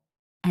grumble,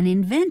 an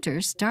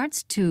inventor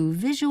starts to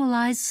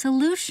visualize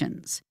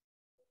solutions.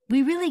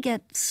 We really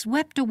get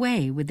swept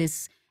away with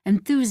this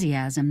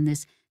enthusiasm,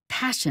 this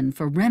passion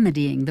for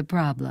remedying the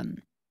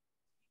problem.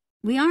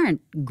 We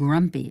aren't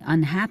grumpy,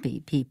 unhappy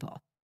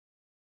people.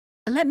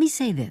 Let me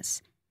say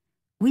this.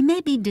 We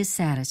may be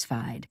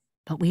dissatisfied,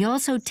 but we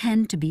also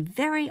tend to be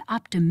very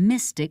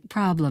optimistic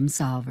problem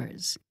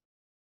solvers.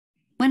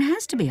 One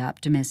has to be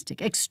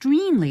optimistic,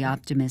 extremely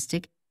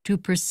optimistic, to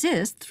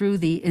persist through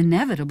the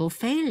inevitable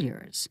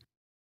failures.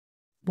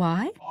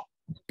 Why?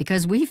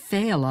 Because we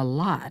fail a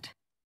lot.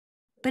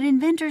 But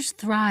inventors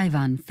thrive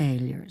on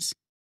failures.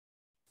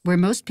 Where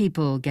most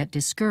people get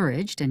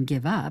discouraged and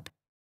give up,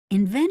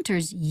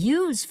 inventors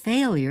use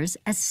failures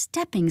as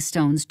stepping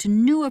stones to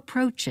new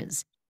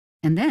approaches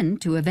and then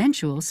to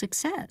eventual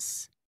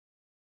success.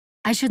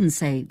 I shouldn't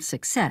say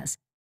success,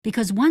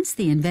 because once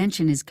the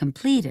invention is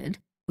completed,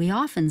 we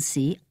often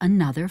see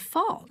another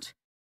fault.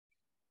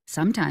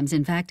 Sometimes,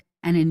 in fact,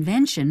 an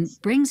invention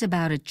brings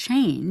about a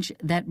change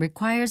that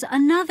requires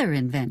another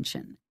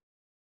invention.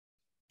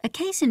 A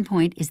case in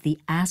point is the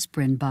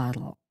aspirin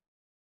bottle.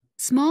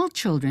 Small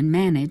children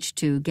manage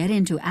to get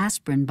into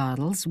aspirin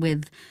bottles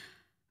with,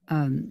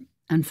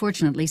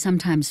 unfortunately,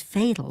 sometimes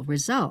fatal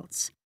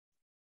results.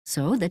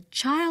 So the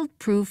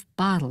child-proof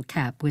bottle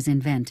cap was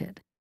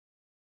invented.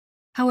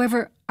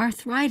 However,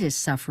 arthritis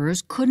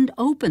sufferers couldn't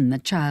open the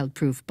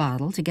child-proof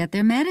bottle to get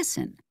their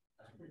medicine.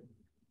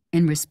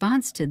 In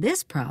response to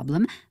this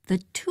problem, the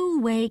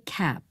two-way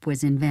cap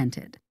was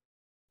invented.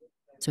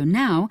 So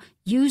now,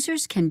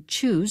 users can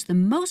choose the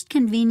most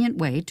convenient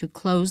way to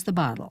close the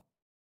bottle.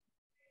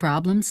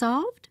 Problem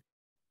solved?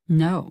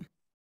 No,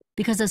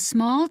 because a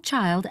small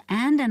child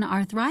and an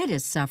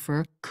arthritis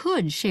sufferer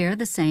could share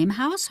the same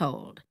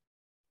household.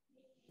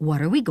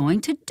 What are we going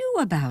to do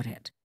about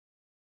it?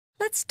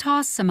 Let's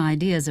toss some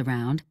ideas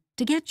around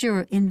to get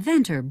your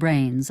inventor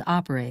brains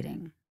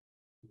operating.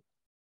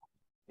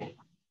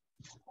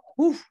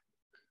 Oof.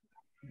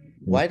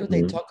 Why do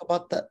they talk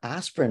about the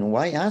aspirin?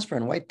 Why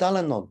aspirin? Why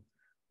Tylenol?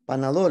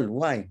 Panadol?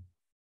 Why?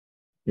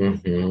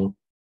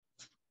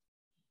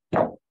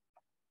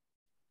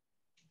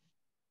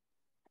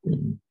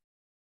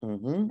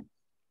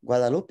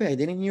 Guadalupe, I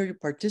didn't hear you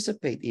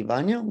participate.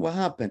 Ivania, what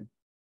happened?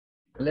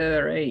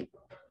 Letter A.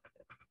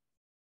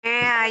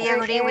 Yeah, I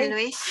agree with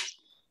Luis.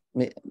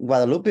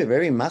 Guadalupe,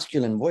 very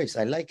masculine voice.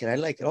 I like it. I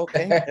like it.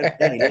 Okay.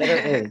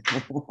 Letter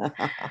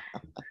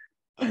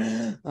A.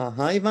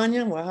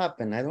 Ivania, what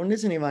happened? I don't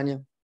listen,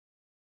 Ivania.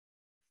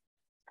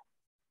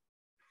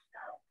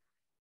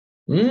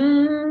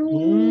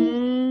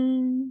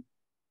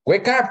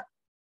 Wake up.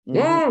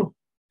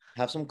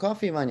 Have some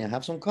coffee, Ivania.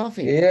 Have some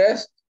coffee.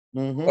 Yes.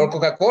 Or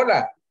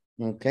Coca-Cola.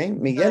 Okay.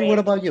 Miguel, what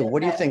about you?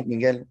 What do you think,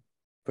 Miguel?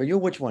 For you,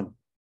 which one?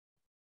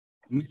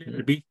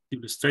 Letter B,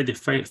 illustrate the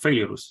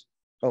failures.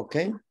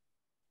 Okay.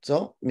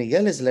 So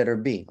Miguel is letter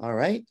B. All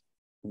right.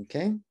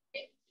 Okay.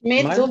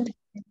 Me too.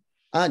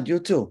 You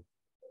too.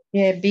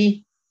 Yeah,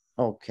 B.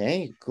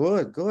 Okay,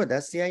 good, good.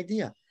 That's the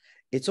idea.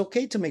 It's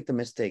okay to make the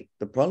mistake.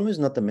 The problem is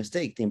not the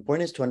mistake. The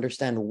important is to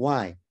understand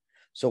why.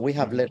 So we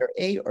have letter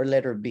A or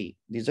letter B.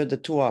 These are the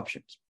two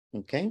options.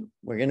 Okay.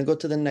 We're going to go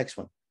to the next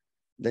one.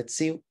 Let's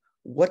see.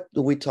 What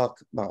do we talk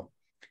about?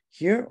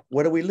 Here,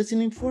 what are we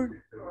listening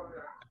for?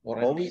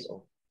 Orange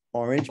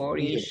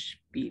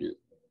peel.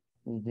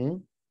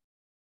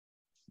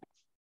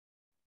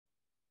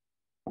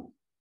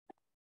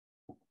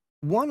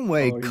 One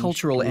way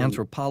cultural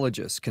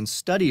anthropologists can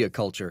study a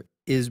culture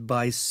is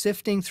by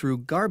sifting through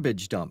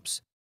garbage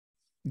dumps.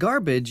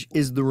 Garbage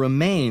is the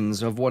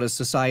remains of what a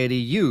society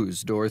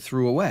used or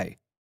threw away.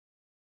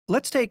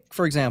 Let's take,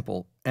 for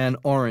example, an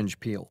orange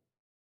peel.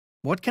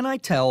 What can I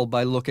tell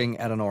by looking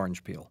at an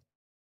orange peel?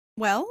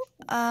 Well,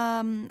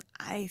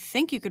 I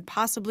think you could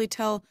possibly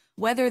tell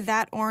whether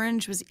that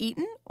orange was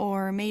eaten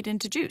or made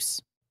into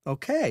juice.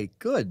 Okay,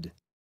 good.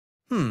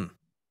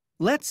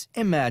 Let's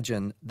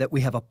imagine that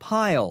we have a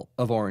pile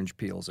of orange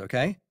peels,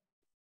 okay?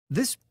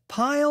 This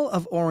pile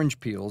of orange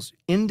peels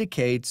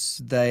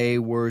indicates they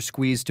were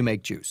squeezed to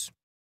make juice.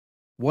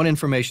 What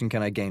information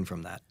can I gain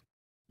from that?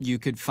 You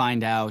could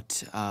find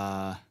out,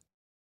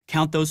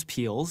 count those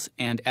peels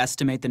and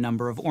estimate the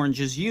number of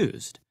oranges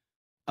used.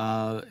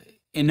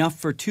 Enough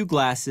for 2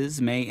 glasses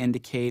may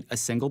indicate a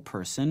single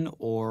person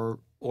or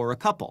a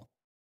couple.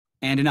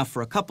 And enough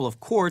for a couple of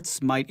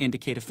quarts might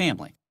indicate a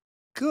family.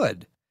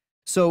 Good.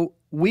 So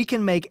we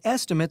can make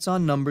estimates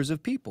on numbers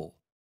of people.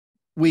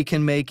 We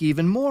can make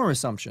even more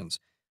assumptions.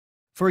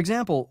 For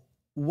example,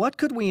 what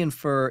could we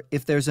infer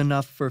if there's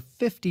enough for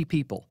 50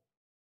 people?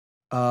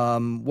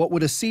 What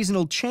would a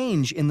seasonal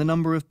change in the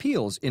number of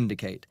peels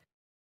indicate?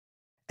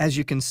 As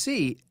you can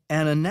see,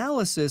 an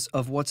analysis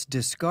of what's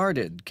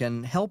discarded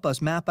can help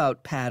us map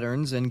out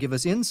patterns and give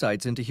us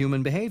insights into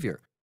human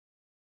behavior.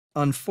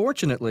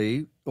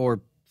 Unfortunately,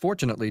 or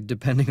fortunately,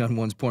 depending on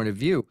one's point of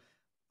view,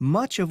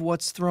 much of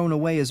what's thrown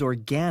away is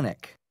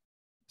organic.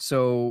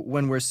 So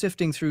when we're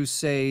sifting through,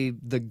 say,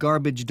 the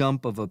garbage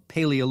dump of a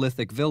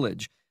Paleolithic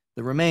village,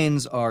 the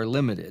remains are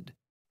limited.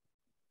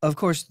 Of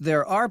course,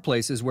 there are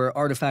places where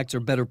artifacts are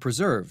better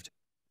preserved,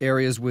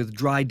 areas with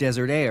dry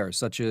desert air,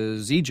 such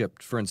as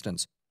Egypt, for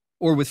instance,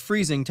 or with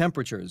freezing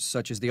temperatures,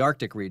 such as the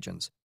Arctic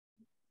regions.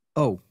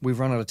 Oh, we've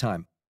run out of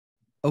time.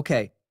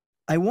 Okay,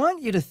 I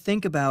want you to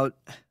think about,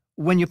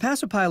 when you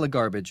pass a pile of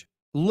garbage,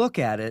 look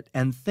at it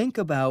and think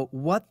about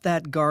what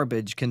that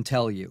garbage can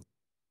tell you.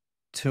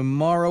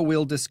 Tomorrow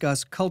we'll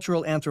discuss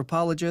cultural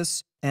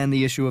anthropologists and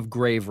the issue of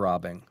grave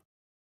robbing.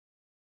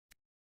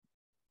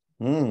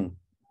 A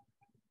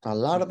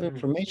lot of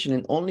information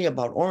and only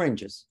about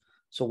oranges.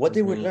 So what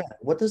did we learn?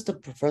 What does the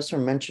professor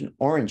mention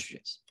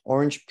oranges,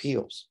 orange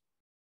peels?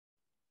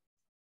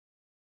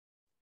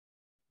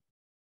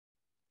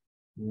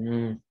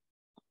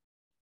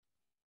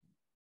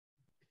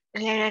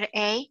 Letter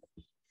A.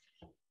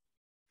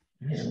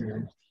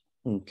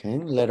 Okay,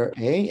 letter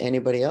A.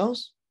 Anybody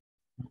else?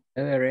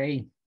 Letter A.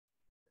 Do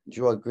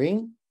you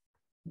agree?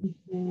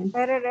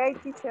 Letter A,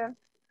 teacher.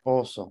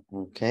 Also,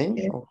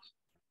 okay.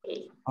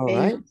 All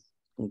right,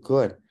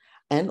 good.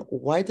 And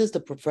why does the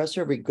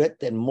professor regret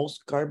that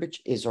most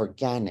garbage is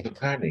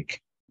organic?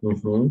 Organic.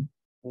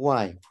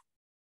 Why?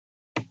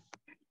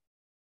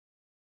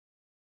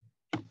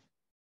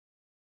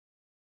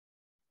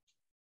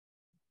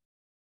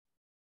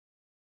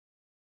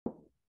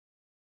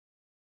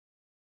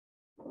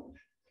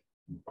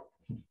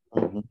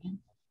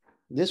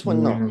 This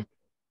one, no.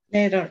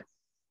 Letter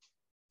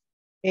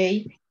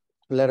A.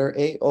 Letter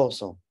A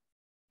also.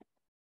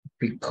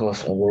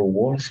 Because our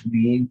walls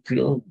being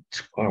filled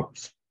with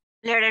carbs.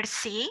 Letter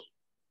C.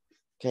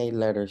 Okay,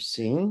 letter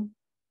C.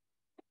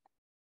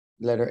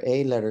 Letter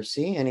A, letter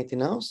C.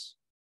 Anything else?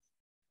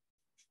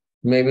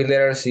 Maybe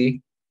letter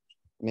C.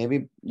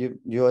 Maybe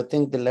you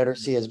think the letter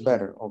C is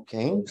better.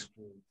 Okay.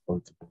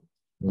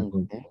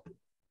 Okay.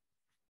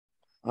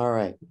 All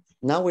right.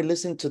 Now we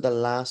listen to the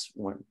last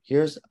one.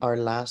 Here's our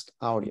last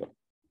audio.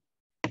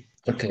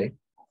 Okay.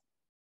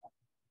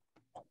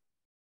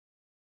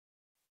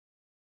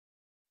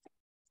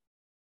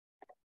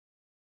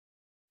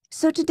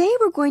 So today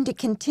we're going to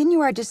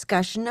continue our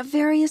discussion of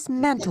various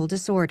mental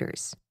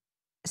disorders.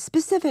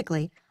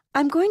 Specifically,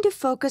 I'm going to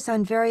focus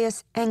on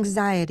various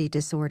anxiety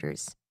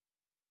disorders.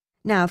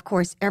 Now, of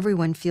course,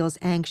 everyone feels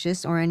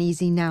anxious or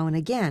uneasy now and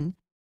again.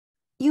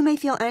 You may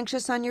feel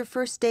anxious on your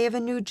first day of a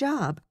new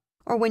job,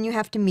 or when you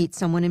have to meet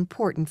someone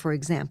important, for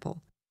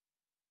example.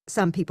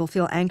 Some people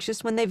feel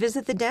anxious when they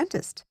visit the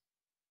dentist.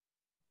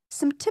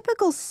 Some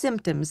typical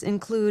symptoms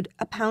include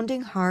a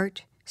pounding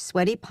heart,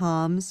 sweaty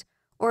palms,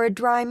 or a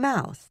dry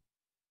mouth.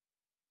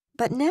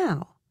 But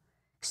now,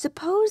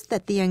 suppose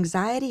that the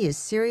anxiety is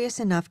serious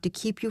enough to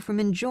keep you from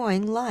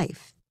enjoying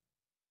life.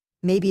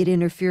 Maybe it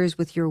interferes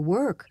with your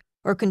work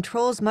or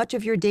controls much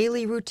of your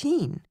daily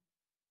routine.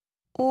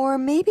 Or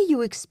maybe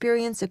you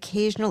experience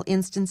occasional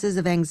instances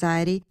of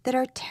anxiety that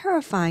are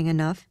terrifying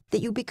enough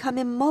that you become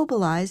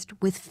immobilized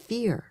with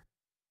fear.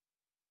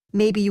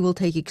 Maybe you will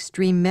take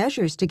extreme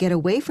measures to get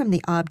away from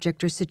the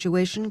object or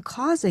situation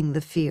causing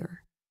the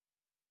fear.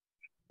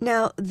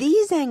 Now,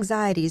 these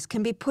anxieties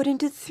can be put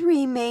into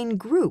three main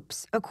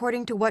groups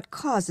according to what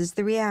causes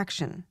the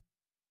reaction.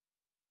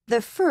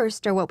 The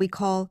first are what we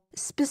call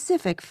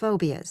specific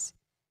phobias.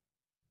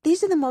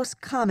 These are the most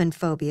common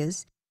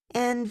phobias,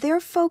 and their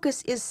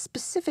focus is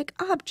specific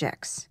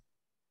objects.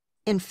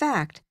 In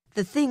fact,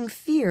 the thing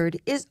feared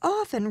is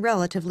often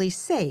relatively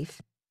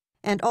safe,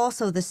 and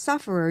also the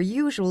sufferer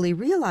usually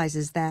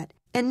realizes that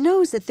and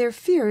knows that their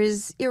fear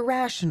is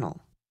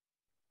irrational.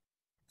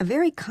 A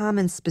very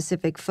common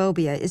specific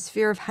phobia is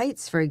fear of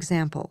heights, for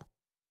example.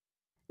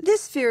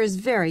 This fear is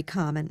very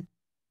common.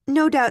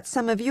 No doubt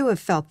some of you have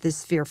felt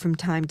this fear from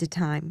time to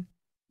time.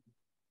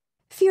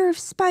 Fear of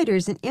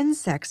spiders and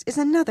insects is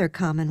another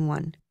common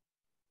one.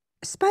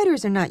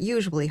 Spiders are not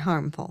usually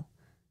harmful.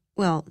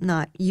 Well,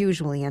 not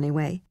usually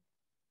anyway.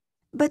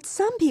 But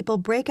some people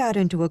break out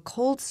into a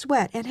cold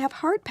sweat and have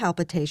heart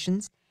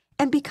palpitations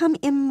and become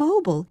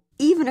immobile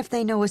even if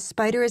they know a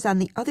spider is on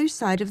the other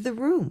side of the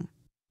room.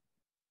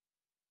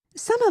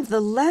 Some of the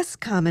less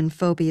common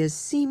phobias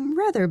seem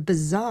rather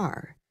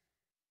bizarre.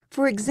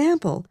 For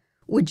example,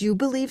 would you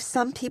believe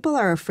some people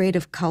are afraid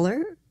of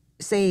color?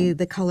 Say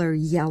the color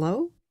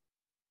yellow?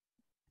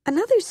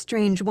 Another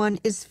strange one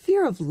is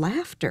fear of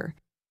laughter.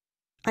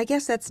 I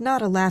guess that's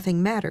not a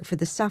laughing matter for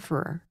the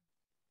sufferer.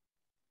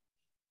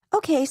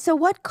 Okay, so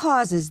what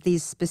causes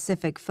these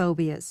specific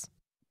phobias?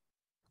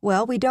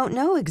 Well, we don't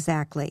know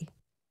exactly.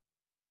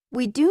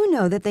 We do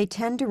know that they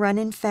tend to run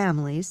in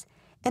families,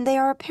 and they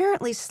are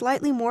apparently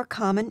slightly more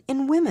common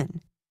in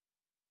women.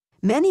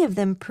 Many of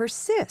them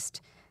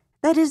persist.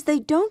 That is, they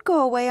don't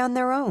go away on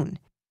their own.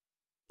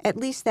 At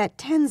least that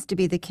tends to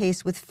be the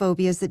case with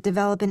phobias that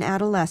develop in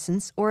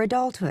adolescence or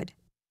adulthood.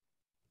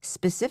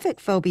 Specific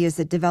phobias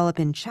that develop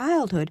in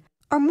childhood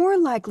are more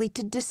likely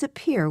to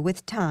disappear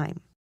with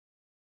time.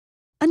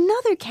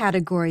 Another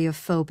category of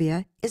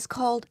phobia is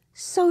called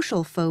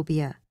social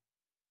phobia.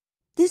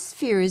 This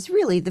fear is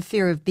really the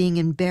fear of being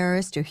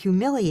embarrassed or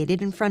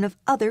humiliated in front of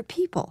other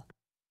people.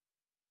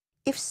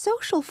 If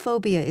social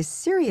phobia is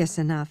serious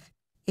enough,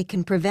 it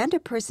can prevent a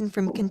person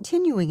from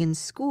continuing in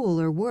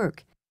school or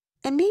work,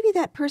 and maybe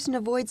that person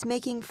avoids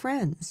making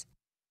friends.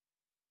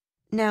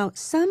 Now,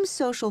 some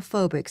social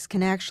phobics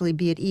can actually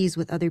be at ease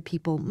with other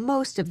people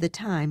most of the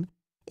time,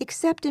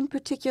 except in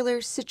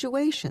particular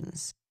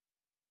situations.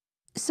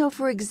 So,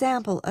 for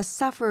example, a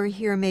sufferer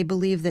here may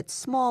believe that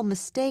small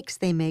mistakes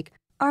they make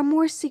are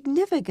more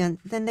significant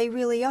than they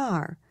really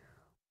are,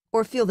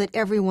 or feel that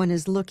everyone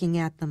is looking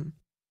at them.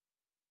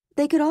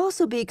 They could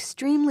also be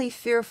extremely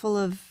fearful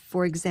of,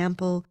 for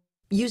example,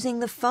 using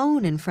the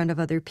phone in front of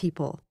other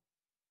people.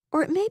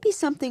 Or it may be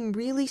something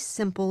really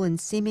simple and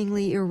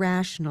seemingly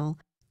irrational,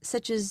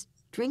 such as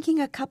drinking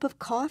a cup of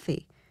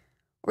coffee,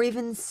 or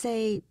even,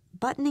 say,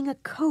 buttoning a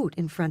coat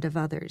in front of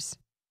others.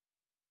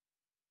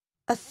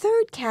 A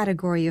third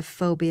category of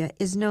phobia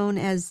is known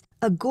as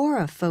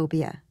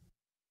agoraphobia.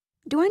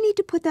 Do I need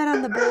to put that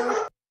on the board?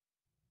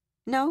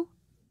 No?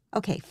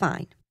 Okay,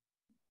 fine.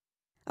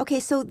 Okay,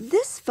 so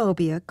this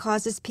phobia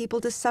causes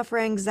people to suffer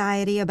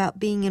anxiety about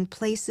being in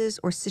places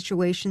or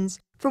situations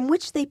from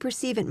which they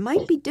perceive it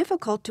might be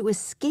difficult to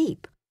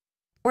escape,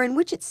 or in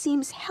which it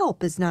seems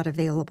help is not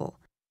available.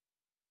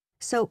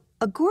 So,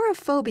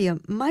 agoraphobia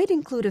might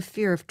include a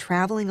fear of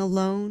traveling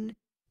alone,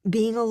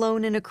 being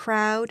alone in a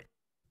crowd,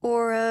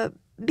 or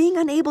being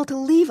unable to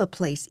leave a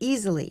place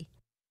easily.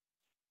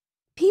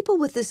 People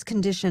with this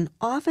condition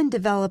often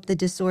develop the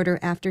disorder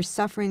after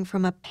suffering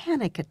from a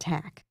panic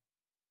attack.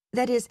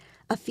 That is,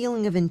 a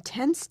feeling of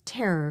intense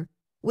terror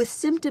with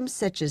symptoms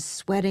such as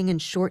sweating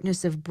and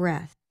shortness of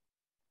breath.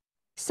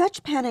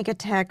 Such panic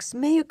attacks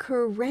may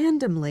occur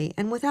randomly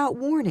and without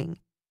warning,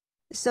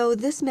 so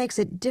this makes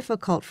it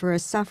difficult for a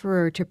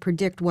sufferer to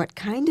predict what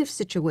kind of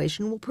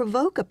situation will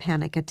provoke a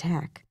panic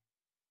attack.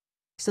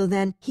 So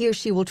then he or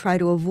she will try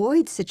to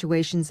avoid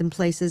situations and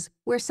places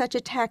where such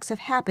attacks have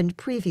happened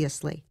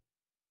previously.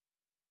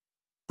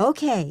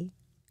 Okay,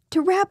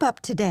 to wrap up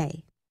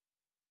today.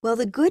 Well,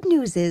 the good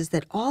news is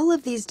that all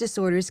of these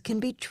disorders can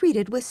be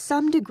treated with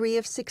some degree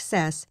of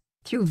success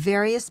through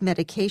various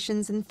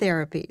medications and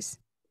therapies.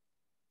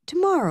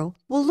 Tomorrow,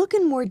 we'll look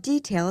in more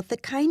detail at the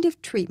kind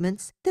of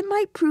treatments that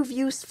might prove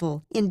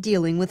useful in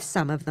dealing with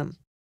some of them.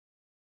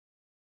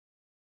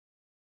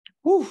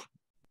 Whew.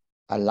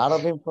 A lot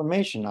of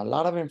information, a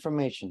lot of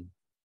information.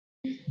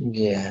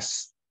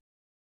 Yes.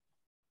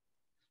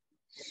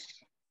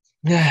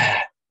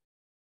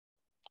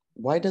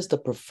 Why does the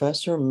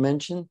professor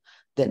mention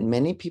that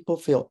many people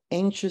feel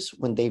anxious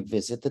when they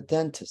visit the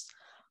dentist?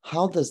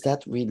 how does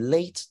that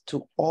relate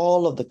to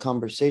all of the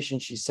conversation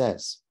she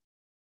says?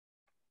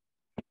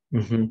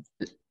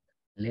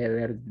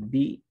 Letter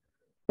D.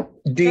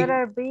 D.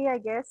 Letter B, I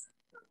guess.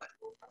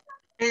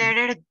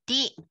 Letter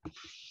D.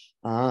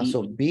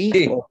 So B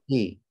D. or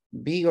D?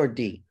 B or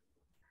D?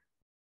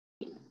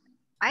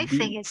 I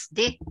think it's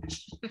D.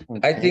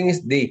 Okay. I think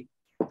it's D.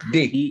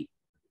 D. D.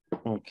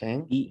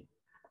 Okay. D.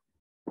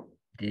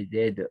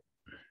 D.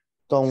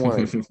 Don't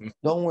worry.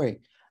 Don't worry.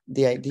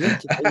 The idea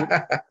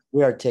today,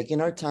 we are taking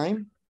our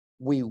time.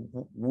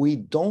 We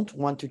don't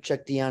want to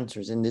check the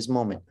answers in this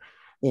moment.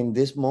 In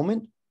this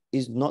moment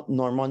is not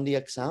normal on the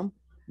exam,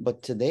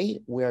 but today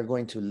we are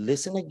going to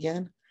listen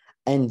again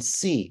and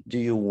see, do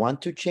you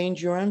want to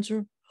change your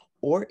answer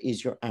or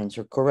is your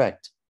answer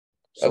correct?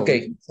 So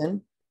okay.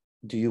 Listen,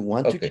 do you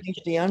want to change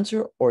the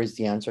answer or is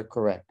the answer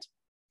correct?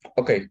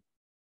 Okay.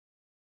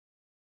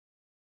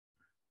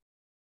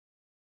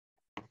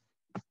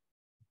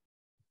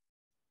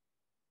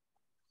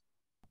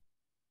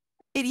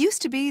 It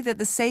used to be that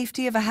the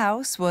safety of a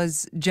house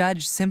was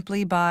judged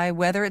simply by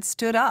whether it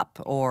stood up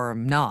or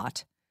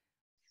not.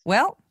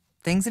 Well,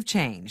 things have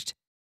changed.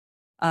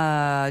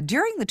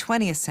 During the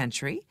 20th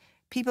century,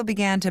 people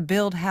began to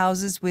build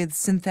houses with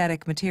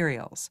synthetic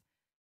materials.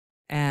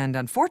 And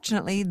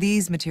unfortunately,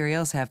 these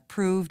materials have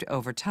proved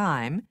over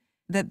time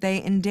that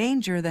they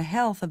endanger the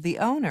health of the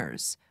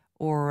owners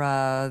or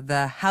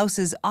the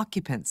house's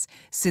occupants,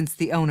 since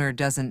the owner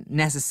doesn't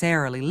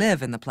necessarily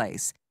live in the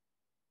place.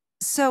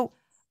 So,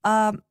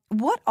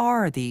 what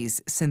are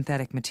these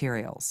synthetic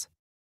materials?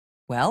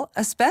 Well,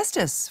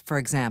 asbestos, for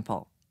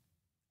example.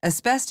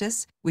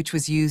 Asbestos, which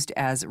was used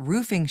as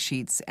roofing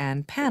sheets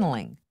and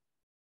paneling.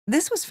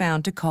 This was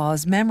found to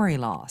cause memory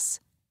loss.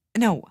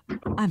 No,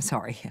 I'm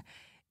sorry.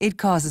 It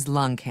causes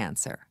lung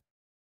cancer.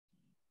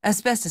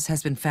 Asbestos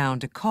has been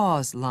found to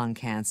cause lung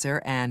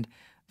cancer, and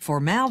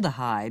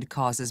formaldehyde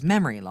causes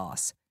memory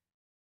loss.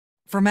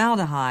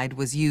 Formaldehyde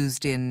was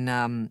used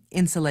in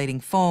insulating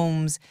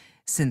foams,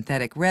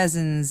 synthetic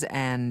resins,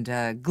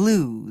 and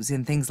glues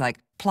in things like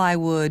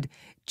plywood,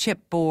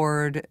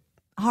 chipboard,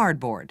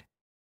 hardboard.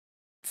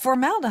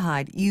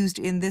 Formaldehyde used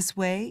in this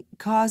way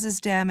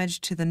causes damage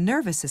to the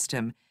nervous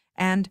system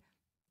and,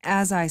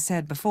 as I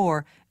said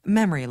before,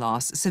 memory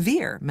loss,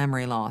 severe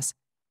memory loss.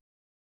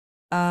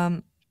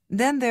 Then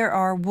there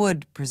are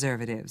wood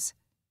preservatives.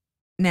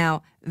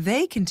 Now,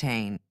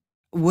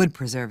 wood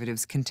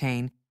preservatives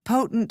contain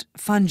potent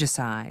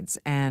fungicides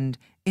and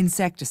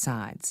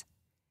insecticides.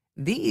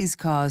 These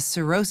cause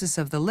cirrhosis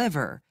of the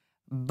liver,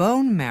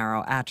 bone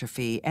marrow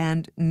atrophy,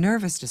 and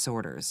nervous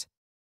disorders.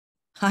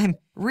 I'm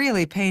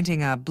really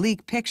painting a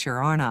bleak picture,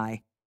 aren't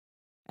I?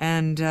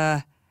 And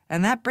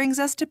that brings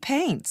us to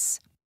paints.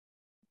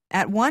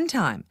 At one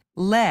time,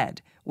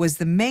 lead was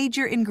the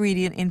major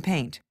ingredient in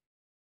paint.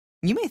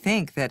 You may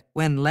think that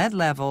when lead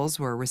levels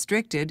were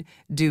restricted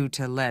due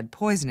to lead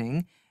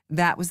poisoning,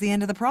 that was the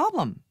end of the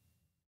problem.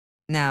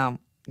 Now,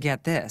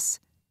 get this.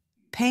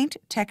 Paint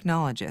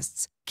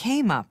technologists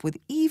came up with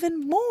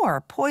even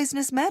more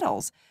poisonous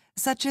metals,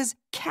 such as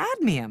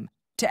cadmium,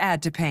 to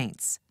add to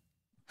paints.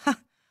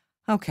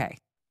 Okay.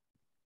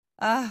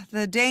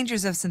 The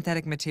dangers of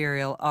synthetic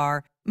material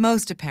are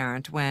most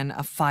apparent when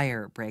a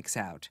fire breaks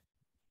out.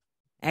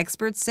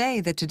 Experts say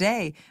that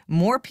today,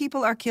 more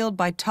people are killed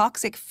by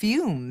toxic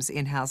fumes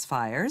in house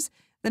fires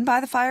than by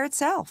the fire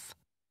itself.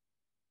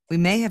 We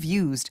may have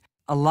used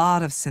a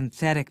lot of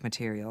synthetic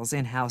materials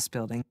in house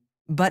building,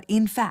 but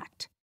in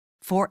fact,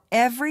 for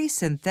every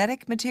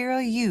synthetic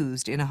material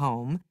used in a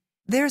home,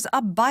 there's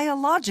a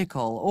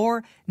biological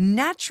or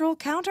natural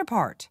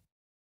counterpart.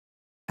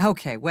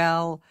 Okay,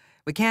 well,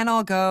 we can't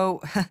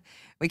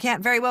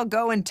very well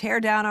go and tear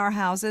down our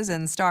houses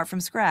and start from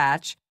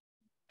scratch.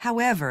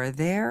 However,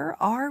 there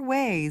are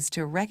ways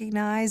to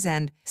recognize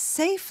and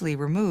safely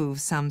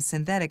remove some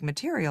synthetic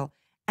material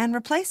and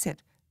replace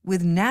it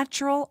with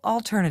natural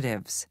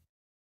alternatives.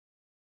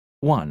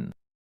 1.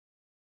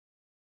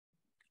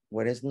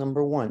 What is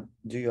number 1?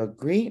 Do you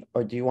agree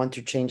or do you want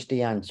to change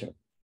the answer?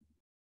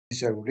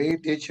 Disagree,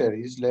 teacher.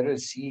 Is letter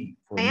C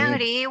for me. I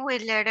agree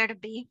with letter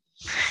B.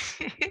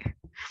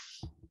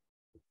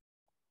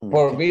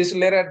 For me, it's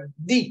letter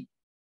D.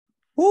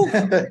 Oh,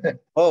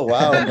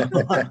 wow. The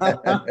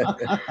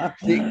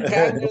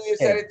cadmium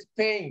is added to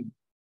paint.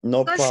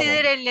 No problem.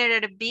 Consider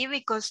letter B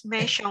because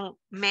mention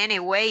many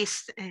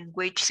ways in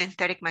which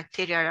synthetic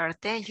material are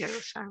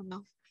dangerous. I don't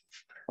know.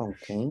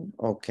 Okay.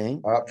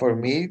 For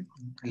me,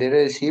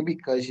 letter C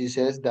because she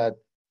says that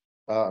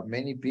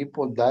many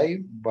people die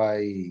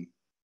by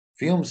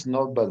fumes,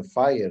 not by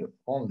fire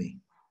only.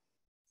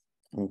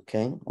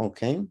 Okay,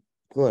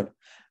 good.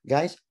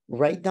 Guys,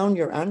 write down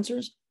your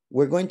answers.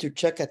 We're going to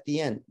check at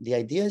the end. The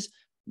idea is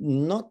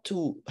not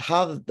to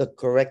have the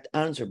correct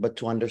answer, but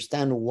to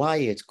understand why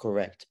it's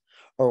correct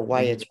or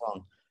why it's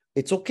wrong.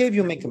 It's okay if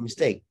you make a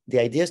mistake. The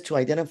idea is to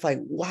identify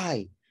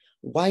why.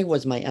 Why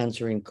was my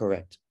answer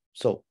incorrect?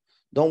 So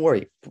don't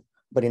worry,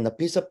 but in the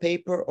piece of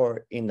paper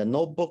or in the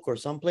notebook or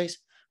someplace,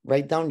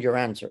 write down your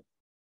answer.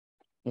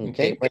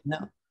 Okay.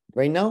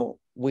 Right now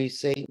we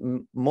say,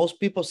 most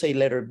people say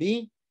letter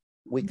B,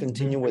 we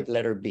continue with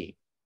letter B.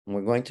 And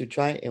we're going to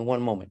try in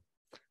one moment.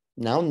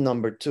 Now,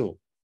 number 2.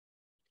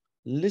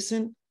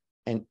 Listen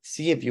and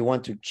see if you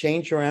want to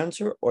change your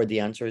answer or the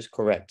answer is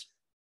correct.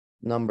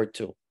 Number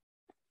 2.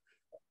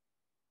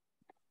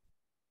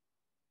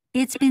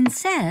 It's been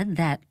said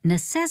that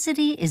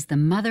necessity is the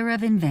mother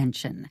of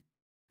invention.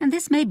 And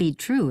this may be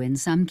true in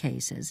some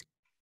cases,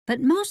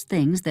 but most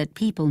things that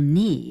people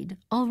need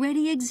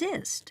already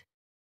exist.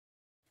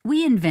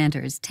 We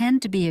inventors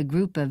tend to be a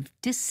group of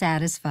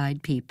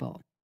dissatisfied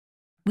people.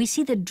 We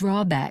see the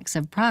drawbacks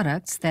of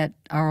products that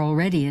are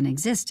already in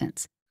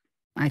existence.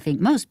 I think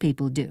most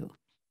people do.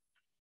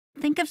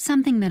 Think of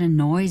something that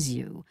annoys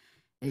you,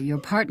 your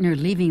partner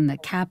leaving the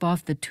cap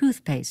off the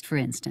toothpaste, for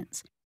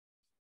instance.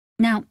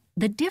 Now,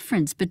 the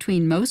difference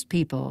between most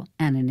people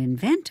and an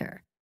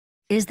inventor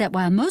is that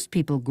while most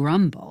people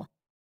grumble,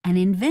 an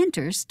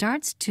inventor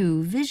starts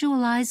to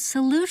visualize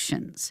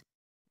solutions.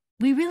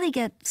 We really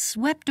get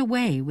swept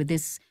away with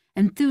this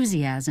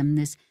enthusiasm,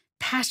 this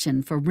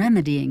passion for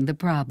remedying the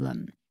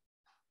problem.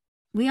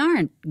 We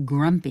aren't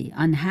grumpy,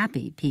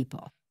 unhappy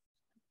people.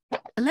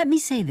 Let me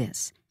say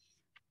this.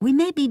 We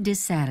may be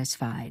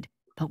dissatisfied,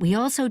 but we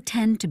also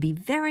tend to be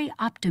very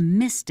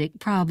optimistic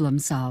problem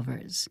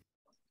solvers.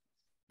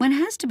 One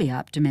has to be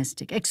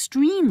optimistic,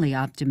 extremely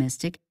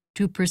optimistic,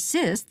 to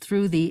persist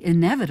through the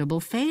inevitable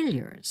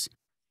failures.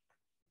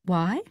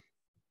 Why?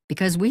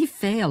 Because we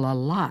fail a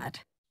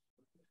lot.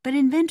 But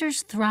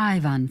inventors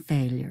thrive on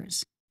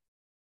failures.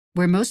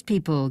 Where most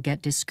people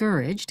get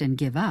discouraged and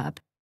give up,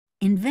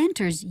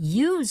 inventors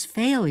use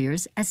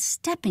failures as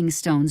stepping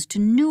stones to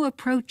new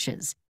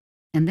approaches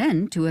and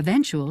then to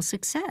eventual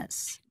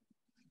success.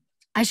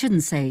 I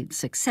shouldn't say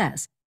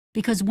success,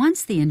 because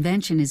once the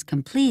invention is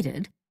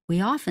completed, we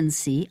often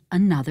see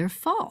another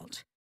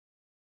fault.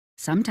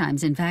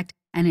 Sometimes, in fact,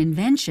 an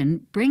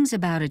invention brings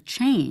about a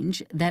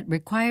change that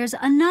requires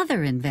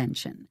another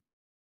invention.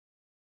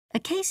 A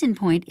case in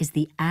point is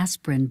the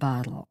aspirin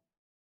bottle.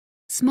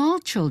 Small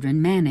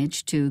children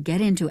manage to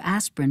get into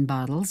aspirin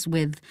bottles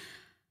with,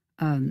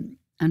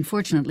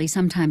 unfortunately,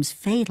 sometimes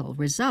fatal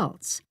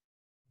results.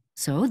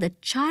 So the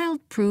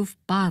child-proof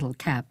bottle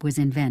cap was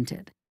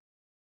invented.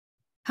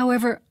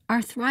 However,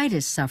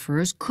 arthritis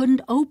sufferers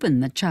couldn't open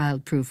the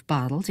child-proof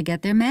bottle to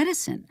get their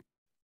medicine.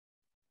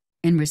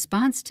 In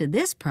response to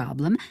this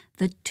problem,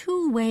 the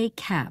two-way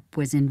cap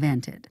was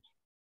invented.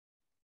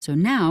 So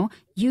now,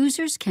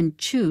 users can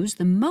choose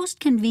the most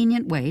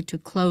convenient way to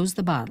close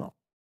the bottle.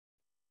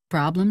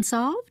 Problem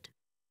solved?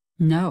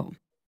 No,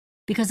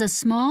 because a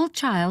small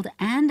child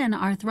and an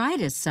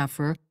arthritis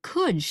sufferer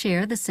could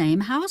share the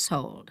same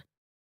household.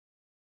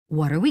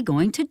 What are we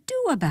going to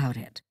do about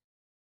it?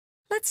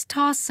 Let's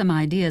toss some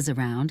ideas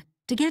around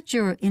to get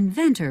your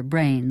inventor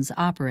brains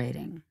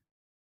operating.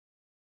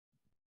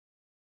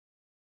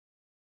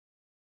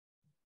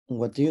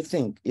 What do you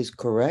think is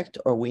correct,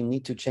 or we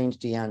need to change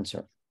the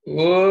answer?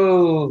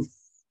 Oh,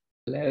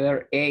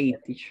 letter A,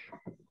 teacher.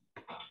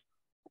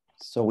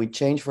 So we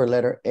change for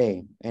letter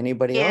A.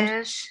 Anybody else?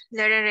 Yes,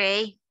 letter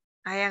A.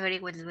 I agree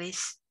with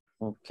Luis.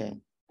 Okay.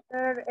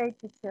 Letter A,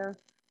 teacher.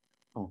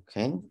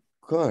 Okay,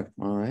 good.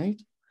 All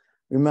right.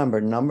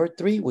 Remember, number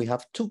 3, we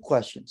have 2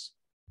 questions.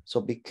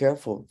 So be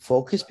careful,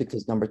 focus,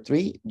 because number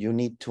 3, you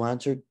need to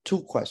answer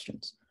 2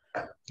 questions.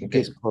 Okay.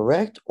 Is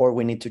correct, or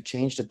we need to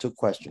change the 2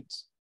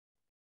 questions.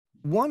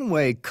 One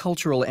way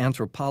cultural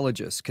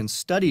anthropologists can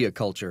study a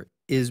culture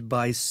is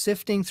by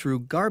sifting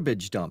through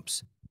garbage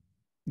dumps.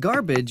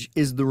 Garbage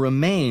is the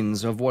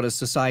remains of what a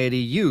society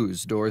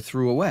used or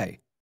threw away.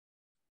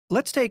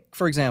 Let's take,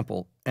 for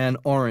example, an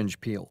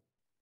orange peel.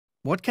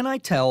 What can I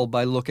tell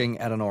by looking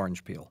at an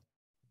orange peel?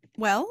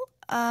 Well,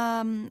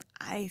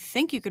 I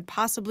think you could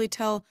possibly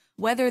tell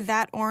whether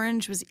that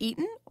orange was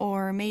eaten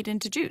or made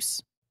into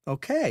juice.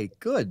 Okay,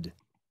 good.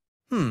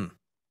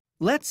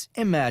 Let's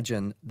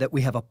imagine that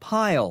we have a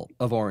pile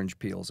of orange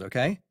peels,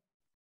 okay?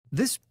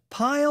 This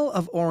pile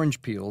of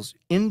orange peels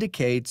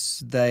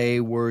indicates they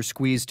were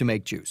squeezed to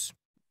make juice.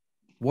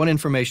 What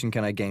information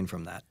can I gain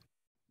from that?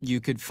 You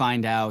could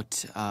find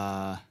out,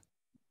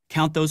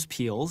 count those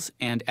peels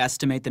and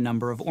estimate the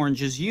number of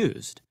oranges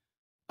used.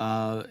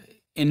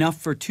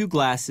 Enough for 2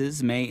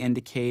 glasses may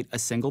indicate a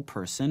single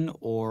person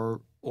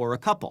or a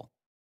couple.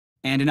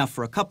 And enough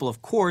for a couple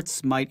of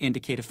quarts might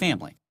indicate a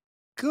family.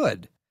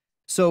 Good.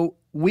 So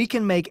we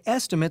can make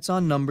estimates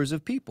on numbers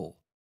of people.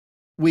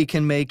 We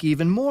can make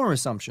even more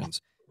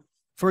assumptions.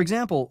 For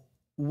example,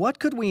 what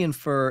could we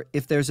infer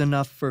if there's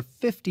enough for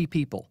 50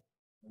 people?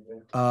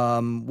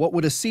 What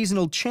would a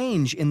seasonal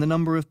change in the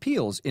number of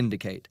peels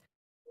indicate?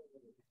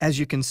 As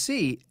you can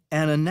see,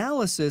 an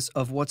analysis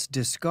of what's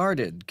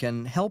discarded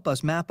can help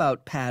us map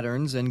out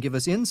patterns and give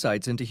us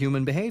insights into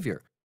human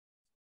behavior.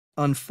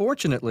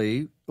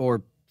 Unfortunately,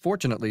 or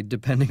fortunately,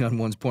 depending on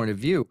one's point of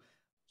view,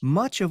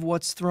 much of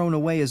what's thrown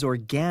away is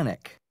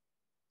organic.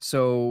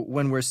 So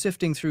when we're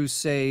sifting through,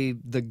 say,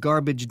 the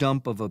garbage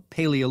dump of a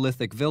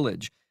Paleolithic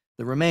village,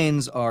 the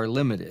remains are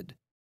limited.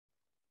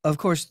 Of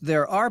course,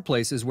 there are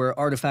places where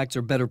artifacts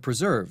are better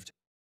preserved,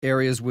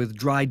 areas with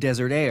dry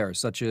desert air,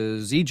 such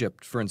as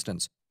Egypt, for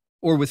instance.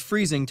 or with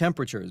freezing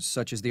temperatures,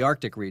 such as the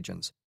Arctic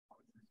regions.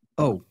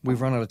 Oh,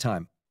 we've run out of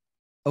time.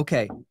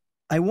 Okay,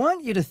 I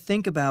want you to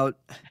think about,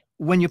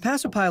 when you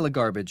pass a pile of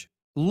garbage,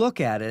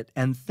 look at it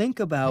and think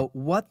about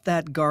what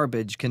that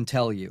garbage can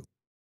tell you.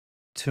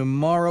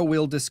 Tomorrow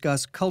we'll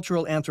discuss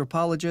cultural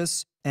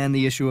anthropologists and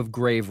the issue of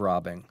grave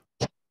robbing.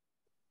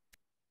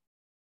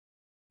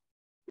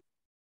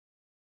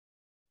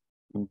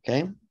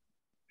 Okay.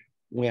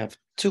 We have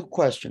two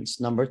questions,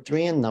 number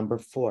 3 and number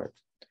 4.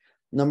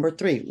 Number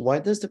 3, why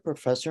does the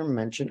professor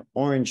mention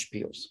orange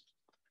peels?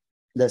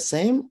 The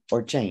same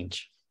or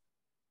change?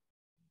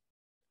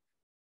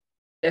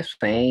 The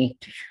same.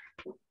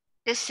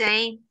 The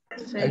same.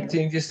 I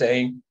think the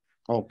same.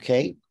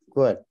 Okay,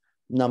 good.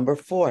 Number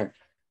 4,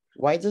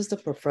 why does the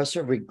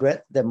professor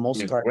regret that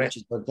most garbage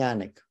is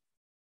organic?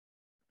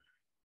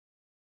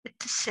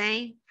 It's the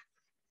same.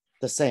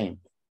 The same.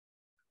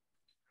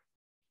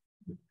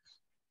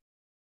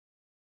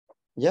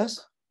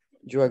 Yes?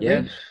 Do you agree?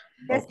 Yes.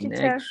 Yes, Okay.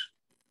 teacher.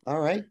 All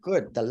right,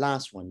 good. The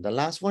last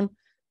one,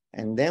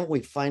 and then we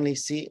finally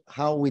see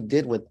how we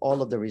did with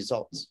all of the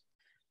results.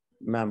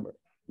 Remember,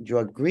 do you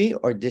agree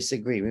or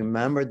disagree?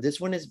 Remember, this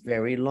one is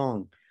very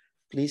long.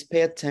 Please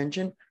pay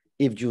attention.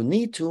 If you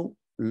need to,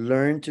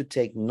 learn to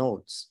take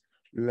notes.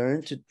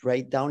 Learn to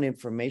write down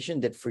information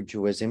that for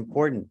you is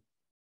important.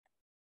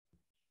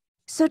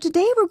 So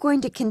today we're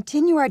going to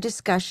continue our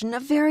discussion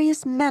of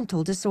various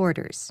mental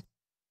disorders.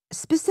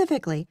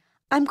 Specifically,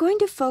 I'm going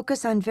to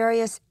focus on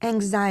various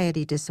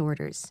anxiety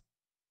disorders.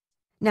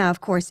 Now,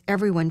 of course,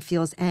 everyone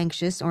feels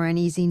anxious or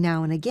uneasy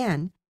now and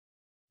again.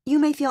 You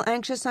may feel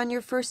anxious on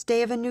your first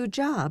day of a new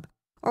job,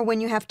 or when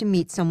you have to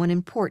meet someone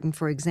important,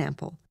 for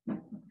example.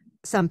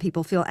 Some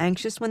people feel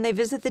anxious when they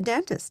visit the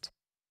dentist.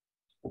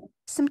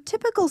 Some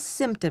typical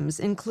symptoms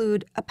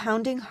include a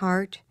pounding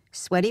heart,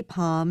 sweaty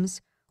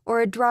palms, or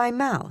a dry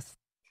mouth.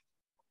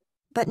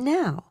 But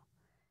now,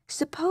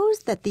 suppose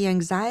that the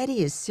anxiety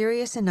is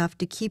serious enough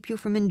to keep you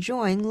from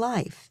enjoying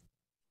life.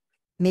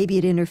 Maybe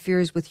it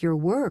interferes with your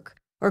work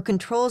or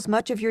controls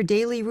much of your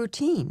daily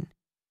routine.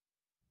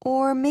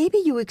 Or maybe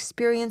you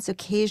experience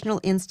occasional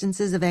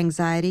instances of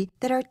anxiety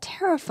that are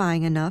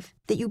terrifying enough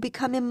that you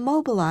become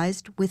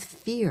immobilized with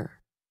fear.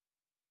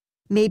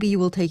 Maybe you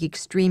will take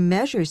extreme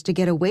measures to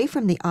get away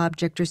from the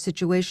object or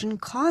situation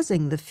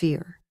causing the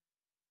fear.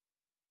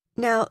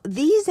 Now,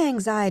 these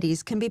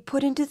anxieties can be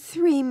put into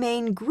 3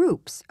 main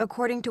groups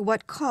according to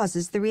what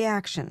causes the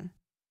reaction.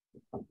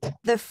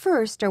 The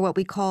first are what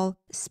we call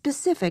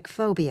specific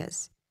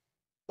phobias.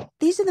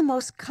 These are the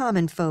most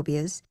common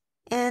phobias,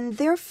 and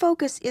their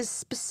focus is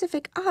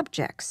specific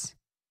objects.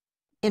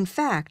 In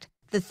fact,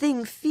 the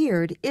thing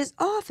feared is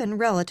often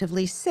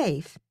relatively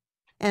safe,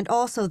 and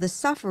also the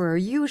sufferer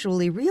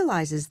usually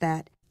realizes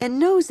that and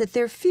knows that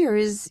their fear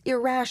is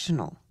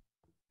irrational.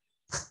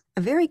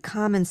 A very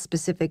common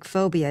specific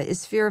phobia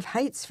is fear of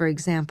heights, for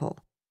example.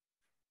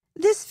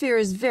 This fear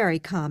is very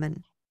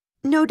common.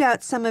 No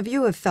doubt some of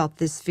you have felt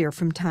this fear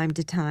from time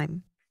to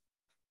time.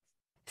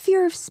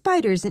 Fear of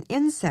spiders and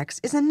insects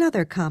is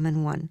another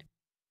common one.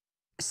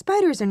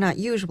 Spiders are not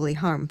usually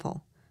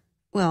harmful.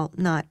 Well,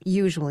 not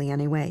usually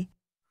anyway.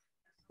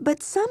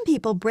 But some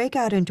people break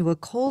out into a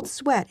cold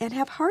sweat and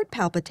have heart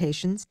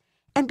palpitations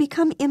and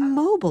become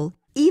immobile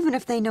even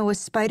if they know a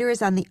spider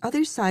is on the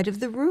other side of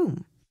the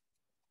room.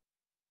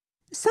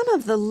 Some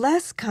of the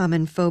less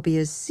common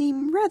phobias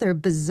seem rather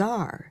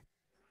bizarre.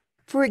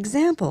 For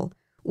example,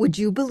 would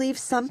you believe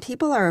some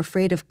people are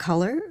afraid of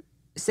color?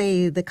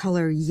 Say, the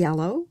color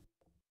yellow?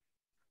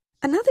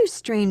 Another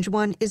strange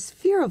one is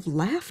fear of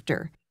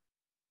laughter.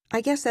 I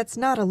guess that's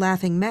not a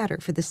laughing matter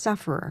for the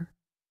sufferer.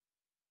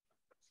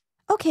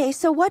 Okay,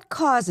 so what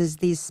causes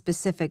these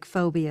specific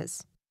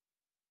phobias?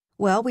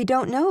 Well, we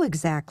don't know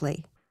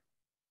exactly.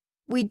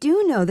 We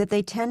do know that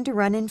they tend to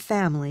run in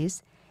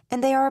families,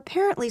 and they are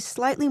apparently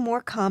slightly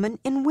more common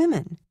in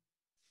women.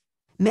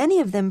 Many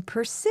of them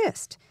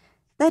persist.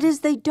 That is,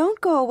 they don't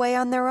go away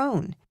on their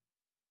own.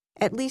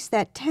 At least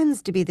that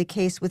tends to be the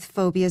case with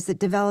phobias that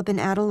develop in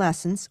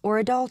adolescence or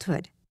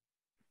adulthood.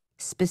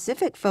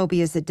 Specific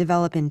phobias that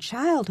develop in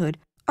childhood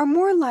are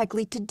more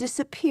likely to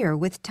disappear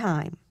with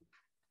time.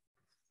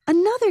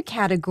 Another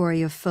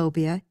category of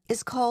phobia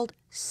is called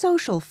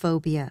social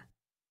phobia.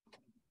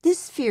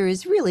 This fear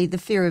is really the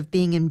fear of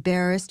being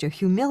embarrassed or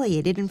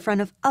humiliated in front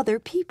of other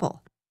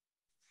people.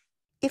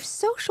 If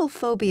social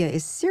phobia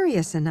is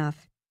serious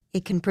enough,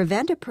 it can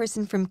prevent a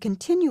person from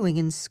continuing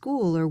in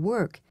school or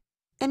work,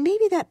 and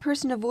maybe that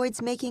person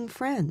avoids making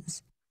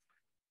friends.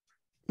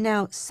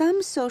 Now,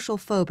 some social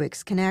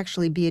phobics can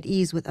actually be at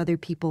ease with other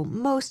people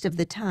most of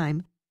the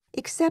time,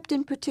 except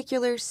in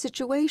particular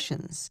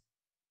situations.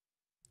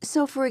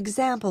 So, for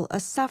example, a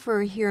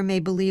sufferer here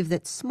may believe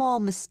that small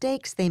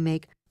mistakes they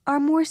make are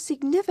more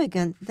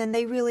significant than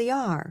they really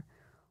are,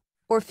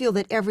 or feel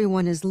that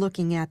everyone is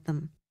looking at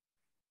them.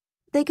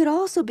 They could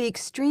also be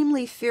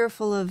extremely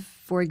fearful of,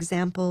 for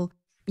example,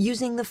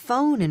 using the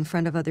phone in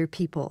front of other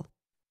people.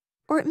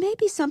 Or it may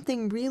be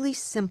something really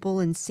simple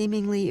and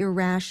seemingly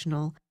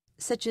irrational,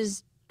 such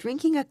as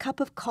drinking a cup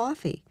of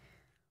coffee,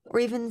 or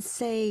even,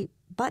 say,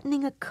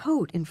 buttoning a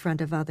coat in front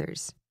of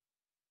others.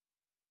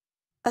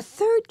 A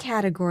third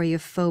category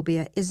of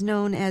phobia is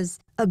known as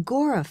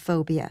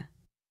agoraphobia.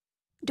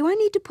 Do I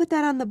need to put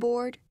that on the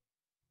board?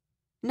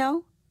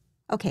 No?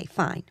 Okay,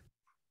 fine.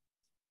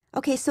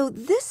 Okay, so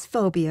this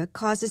phobia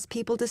causes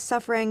people to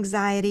suffer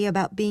anxiety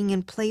about being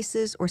in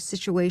places or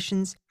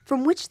situations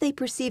from which they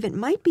perceive it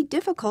might be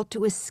difficult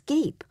to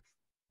escape,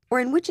 or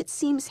in which it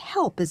seems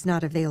help is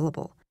not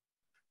available.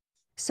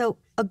 So,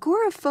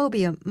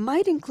 agoraphobia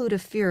might include a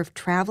fear of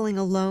traveling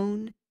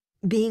alone,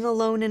 being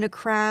alone in a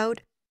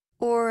crowd,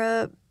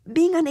 or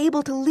being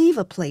unable to leave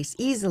a place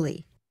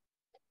easily.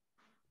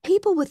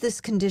 People with this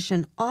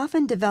condition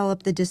often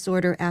develop the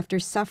disorder after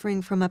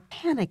suffering from a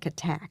panic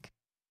attack.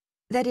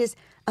 That is,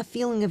 a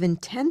feeling of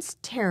intense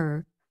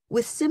terror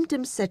with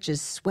symptoms such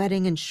as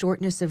sweating and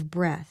shortness of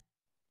breath.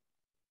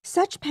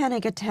 Such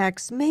panic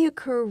attacks may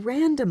occur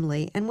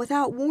randomly and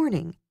without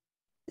warning,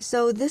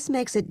 so this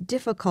makes it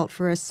difficult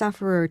for a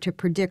sufferer to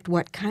predict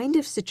what kind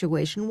of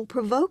situation will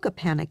provoke a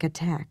panic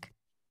attack.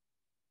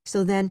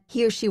 So then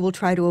he or she will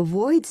try to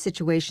avoid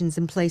situations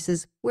and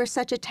places where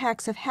such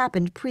attacks have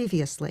happened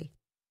previously.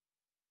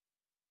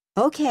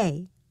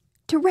 Okay,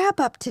 to wrap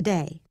up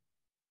today.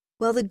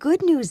 Well, the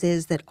good news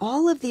is that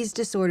all of these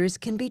disorders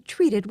can be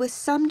treated with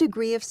some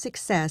degree of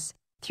success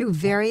through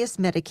various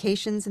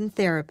medications and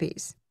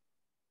therapies.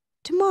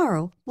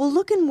 Tomorrow, we'll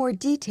look in more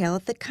detail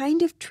at the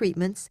kind of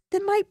treatments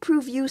that might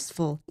prove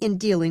useful in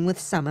dealing with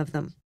some of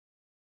them.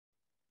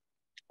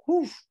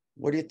 Whew.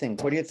 What do you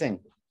think? What do you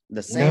think?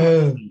 The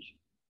same?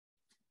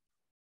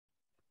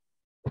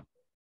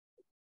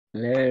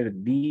 Letter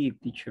D,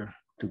 teacher,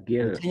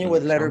 together. Continue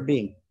with letter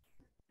B.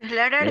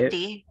 Letter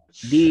D.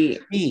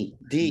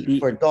 D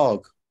for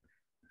dog.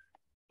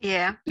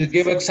 Yeah. To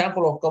give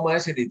example of common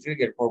sensory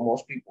trigger for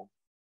most people.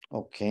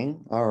 Okay,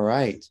 all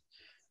right.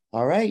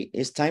 All right,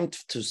 it's time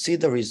to see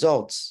the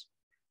results.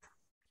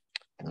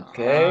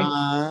 Okay.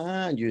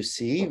 You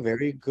see,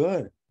 very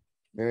good.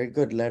 Very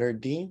good. Letter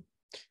D.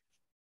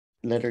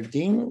 Letter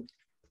D.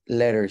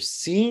 Letter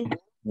C.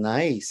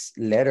 Nice.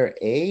 Letter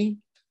A.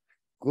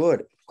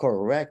 Good.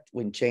 Correct.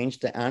 We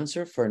changed the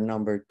answer for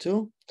number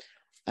 2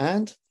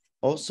 and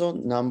also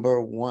number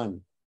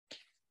 1.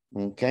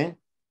 Okay.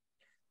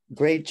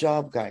 Great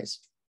job, guys.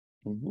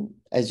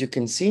 As you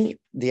can see,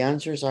 the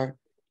answers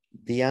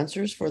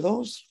for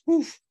those,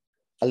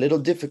 a little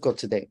difficult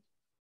today.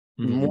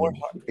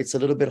 It's a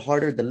little bit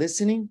harder, the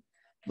listening,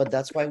 but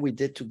that's why we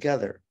did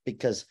together,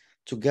 because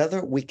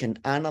together we can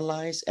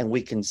analyze and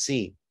we can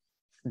see.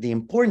 The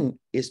important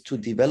is to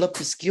develop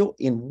the skill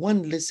in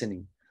one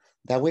listening.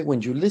 That way,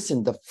 when you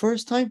listen the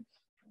first time,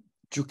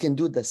 you can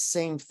do the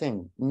same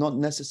thing, not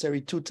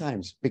necessary 2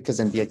 times, because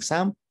in the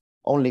exam,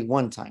 only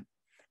 1 time.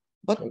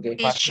 But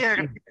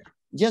teacher,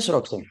 yes,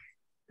 Roxanne.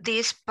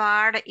 This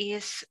part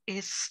is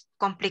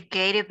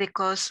complicated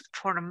because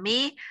for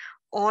me,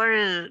 all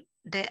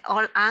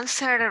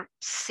answer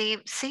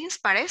seems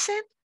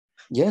parecen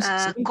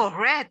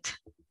correct.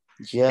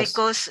 Yes.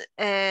 Because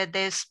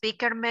the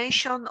speaker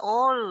mentioned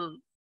all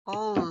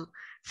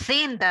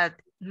things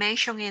that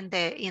mentioned in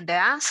the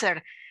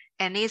answer,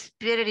 and it's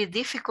very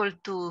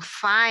difficult to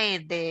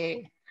find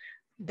the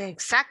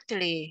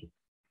exactly.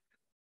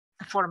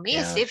 For me,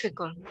 it's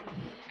difficult.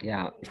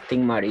 Yeah,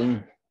 Sting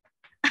Marine.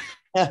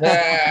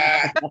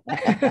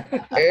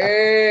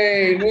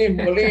 Hey, Luis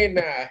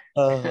Molina.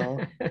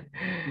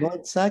 Not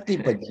exactly,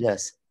 but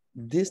yes,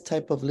 this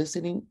type of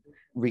listening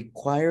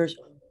requires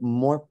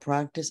more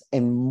practice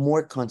and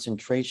more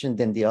concentration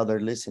than the other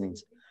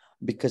listenings,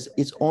 because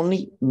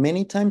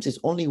many times it's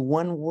only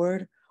 1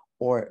 word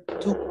or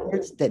 2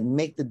 words that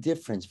make the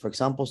difference. For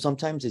example,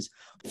 sometimes it's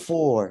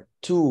for,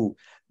 to,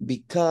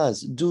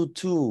 because, due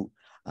to,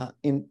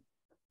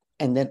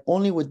 and then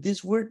only with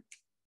this word,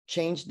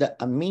 change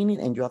a meaning,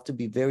 and you have to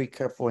be very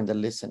careful in the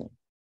listening.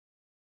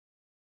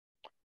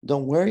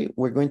 Don't worry,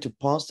 we're going to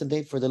pause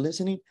today for the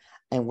listening,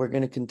 and we're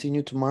going to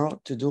continue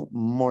tomorrow to do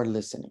more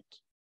listening.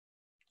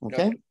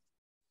 Okay?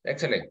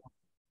 Excellent.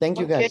 Thank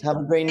you, guys. Have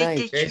a great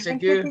night. Okay,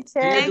 thank you.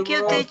 Thank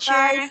you,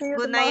 teacher.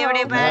 Good night,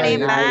 everybody.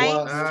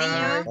 Bye. See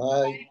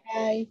you.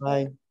 Bye.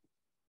 Bye.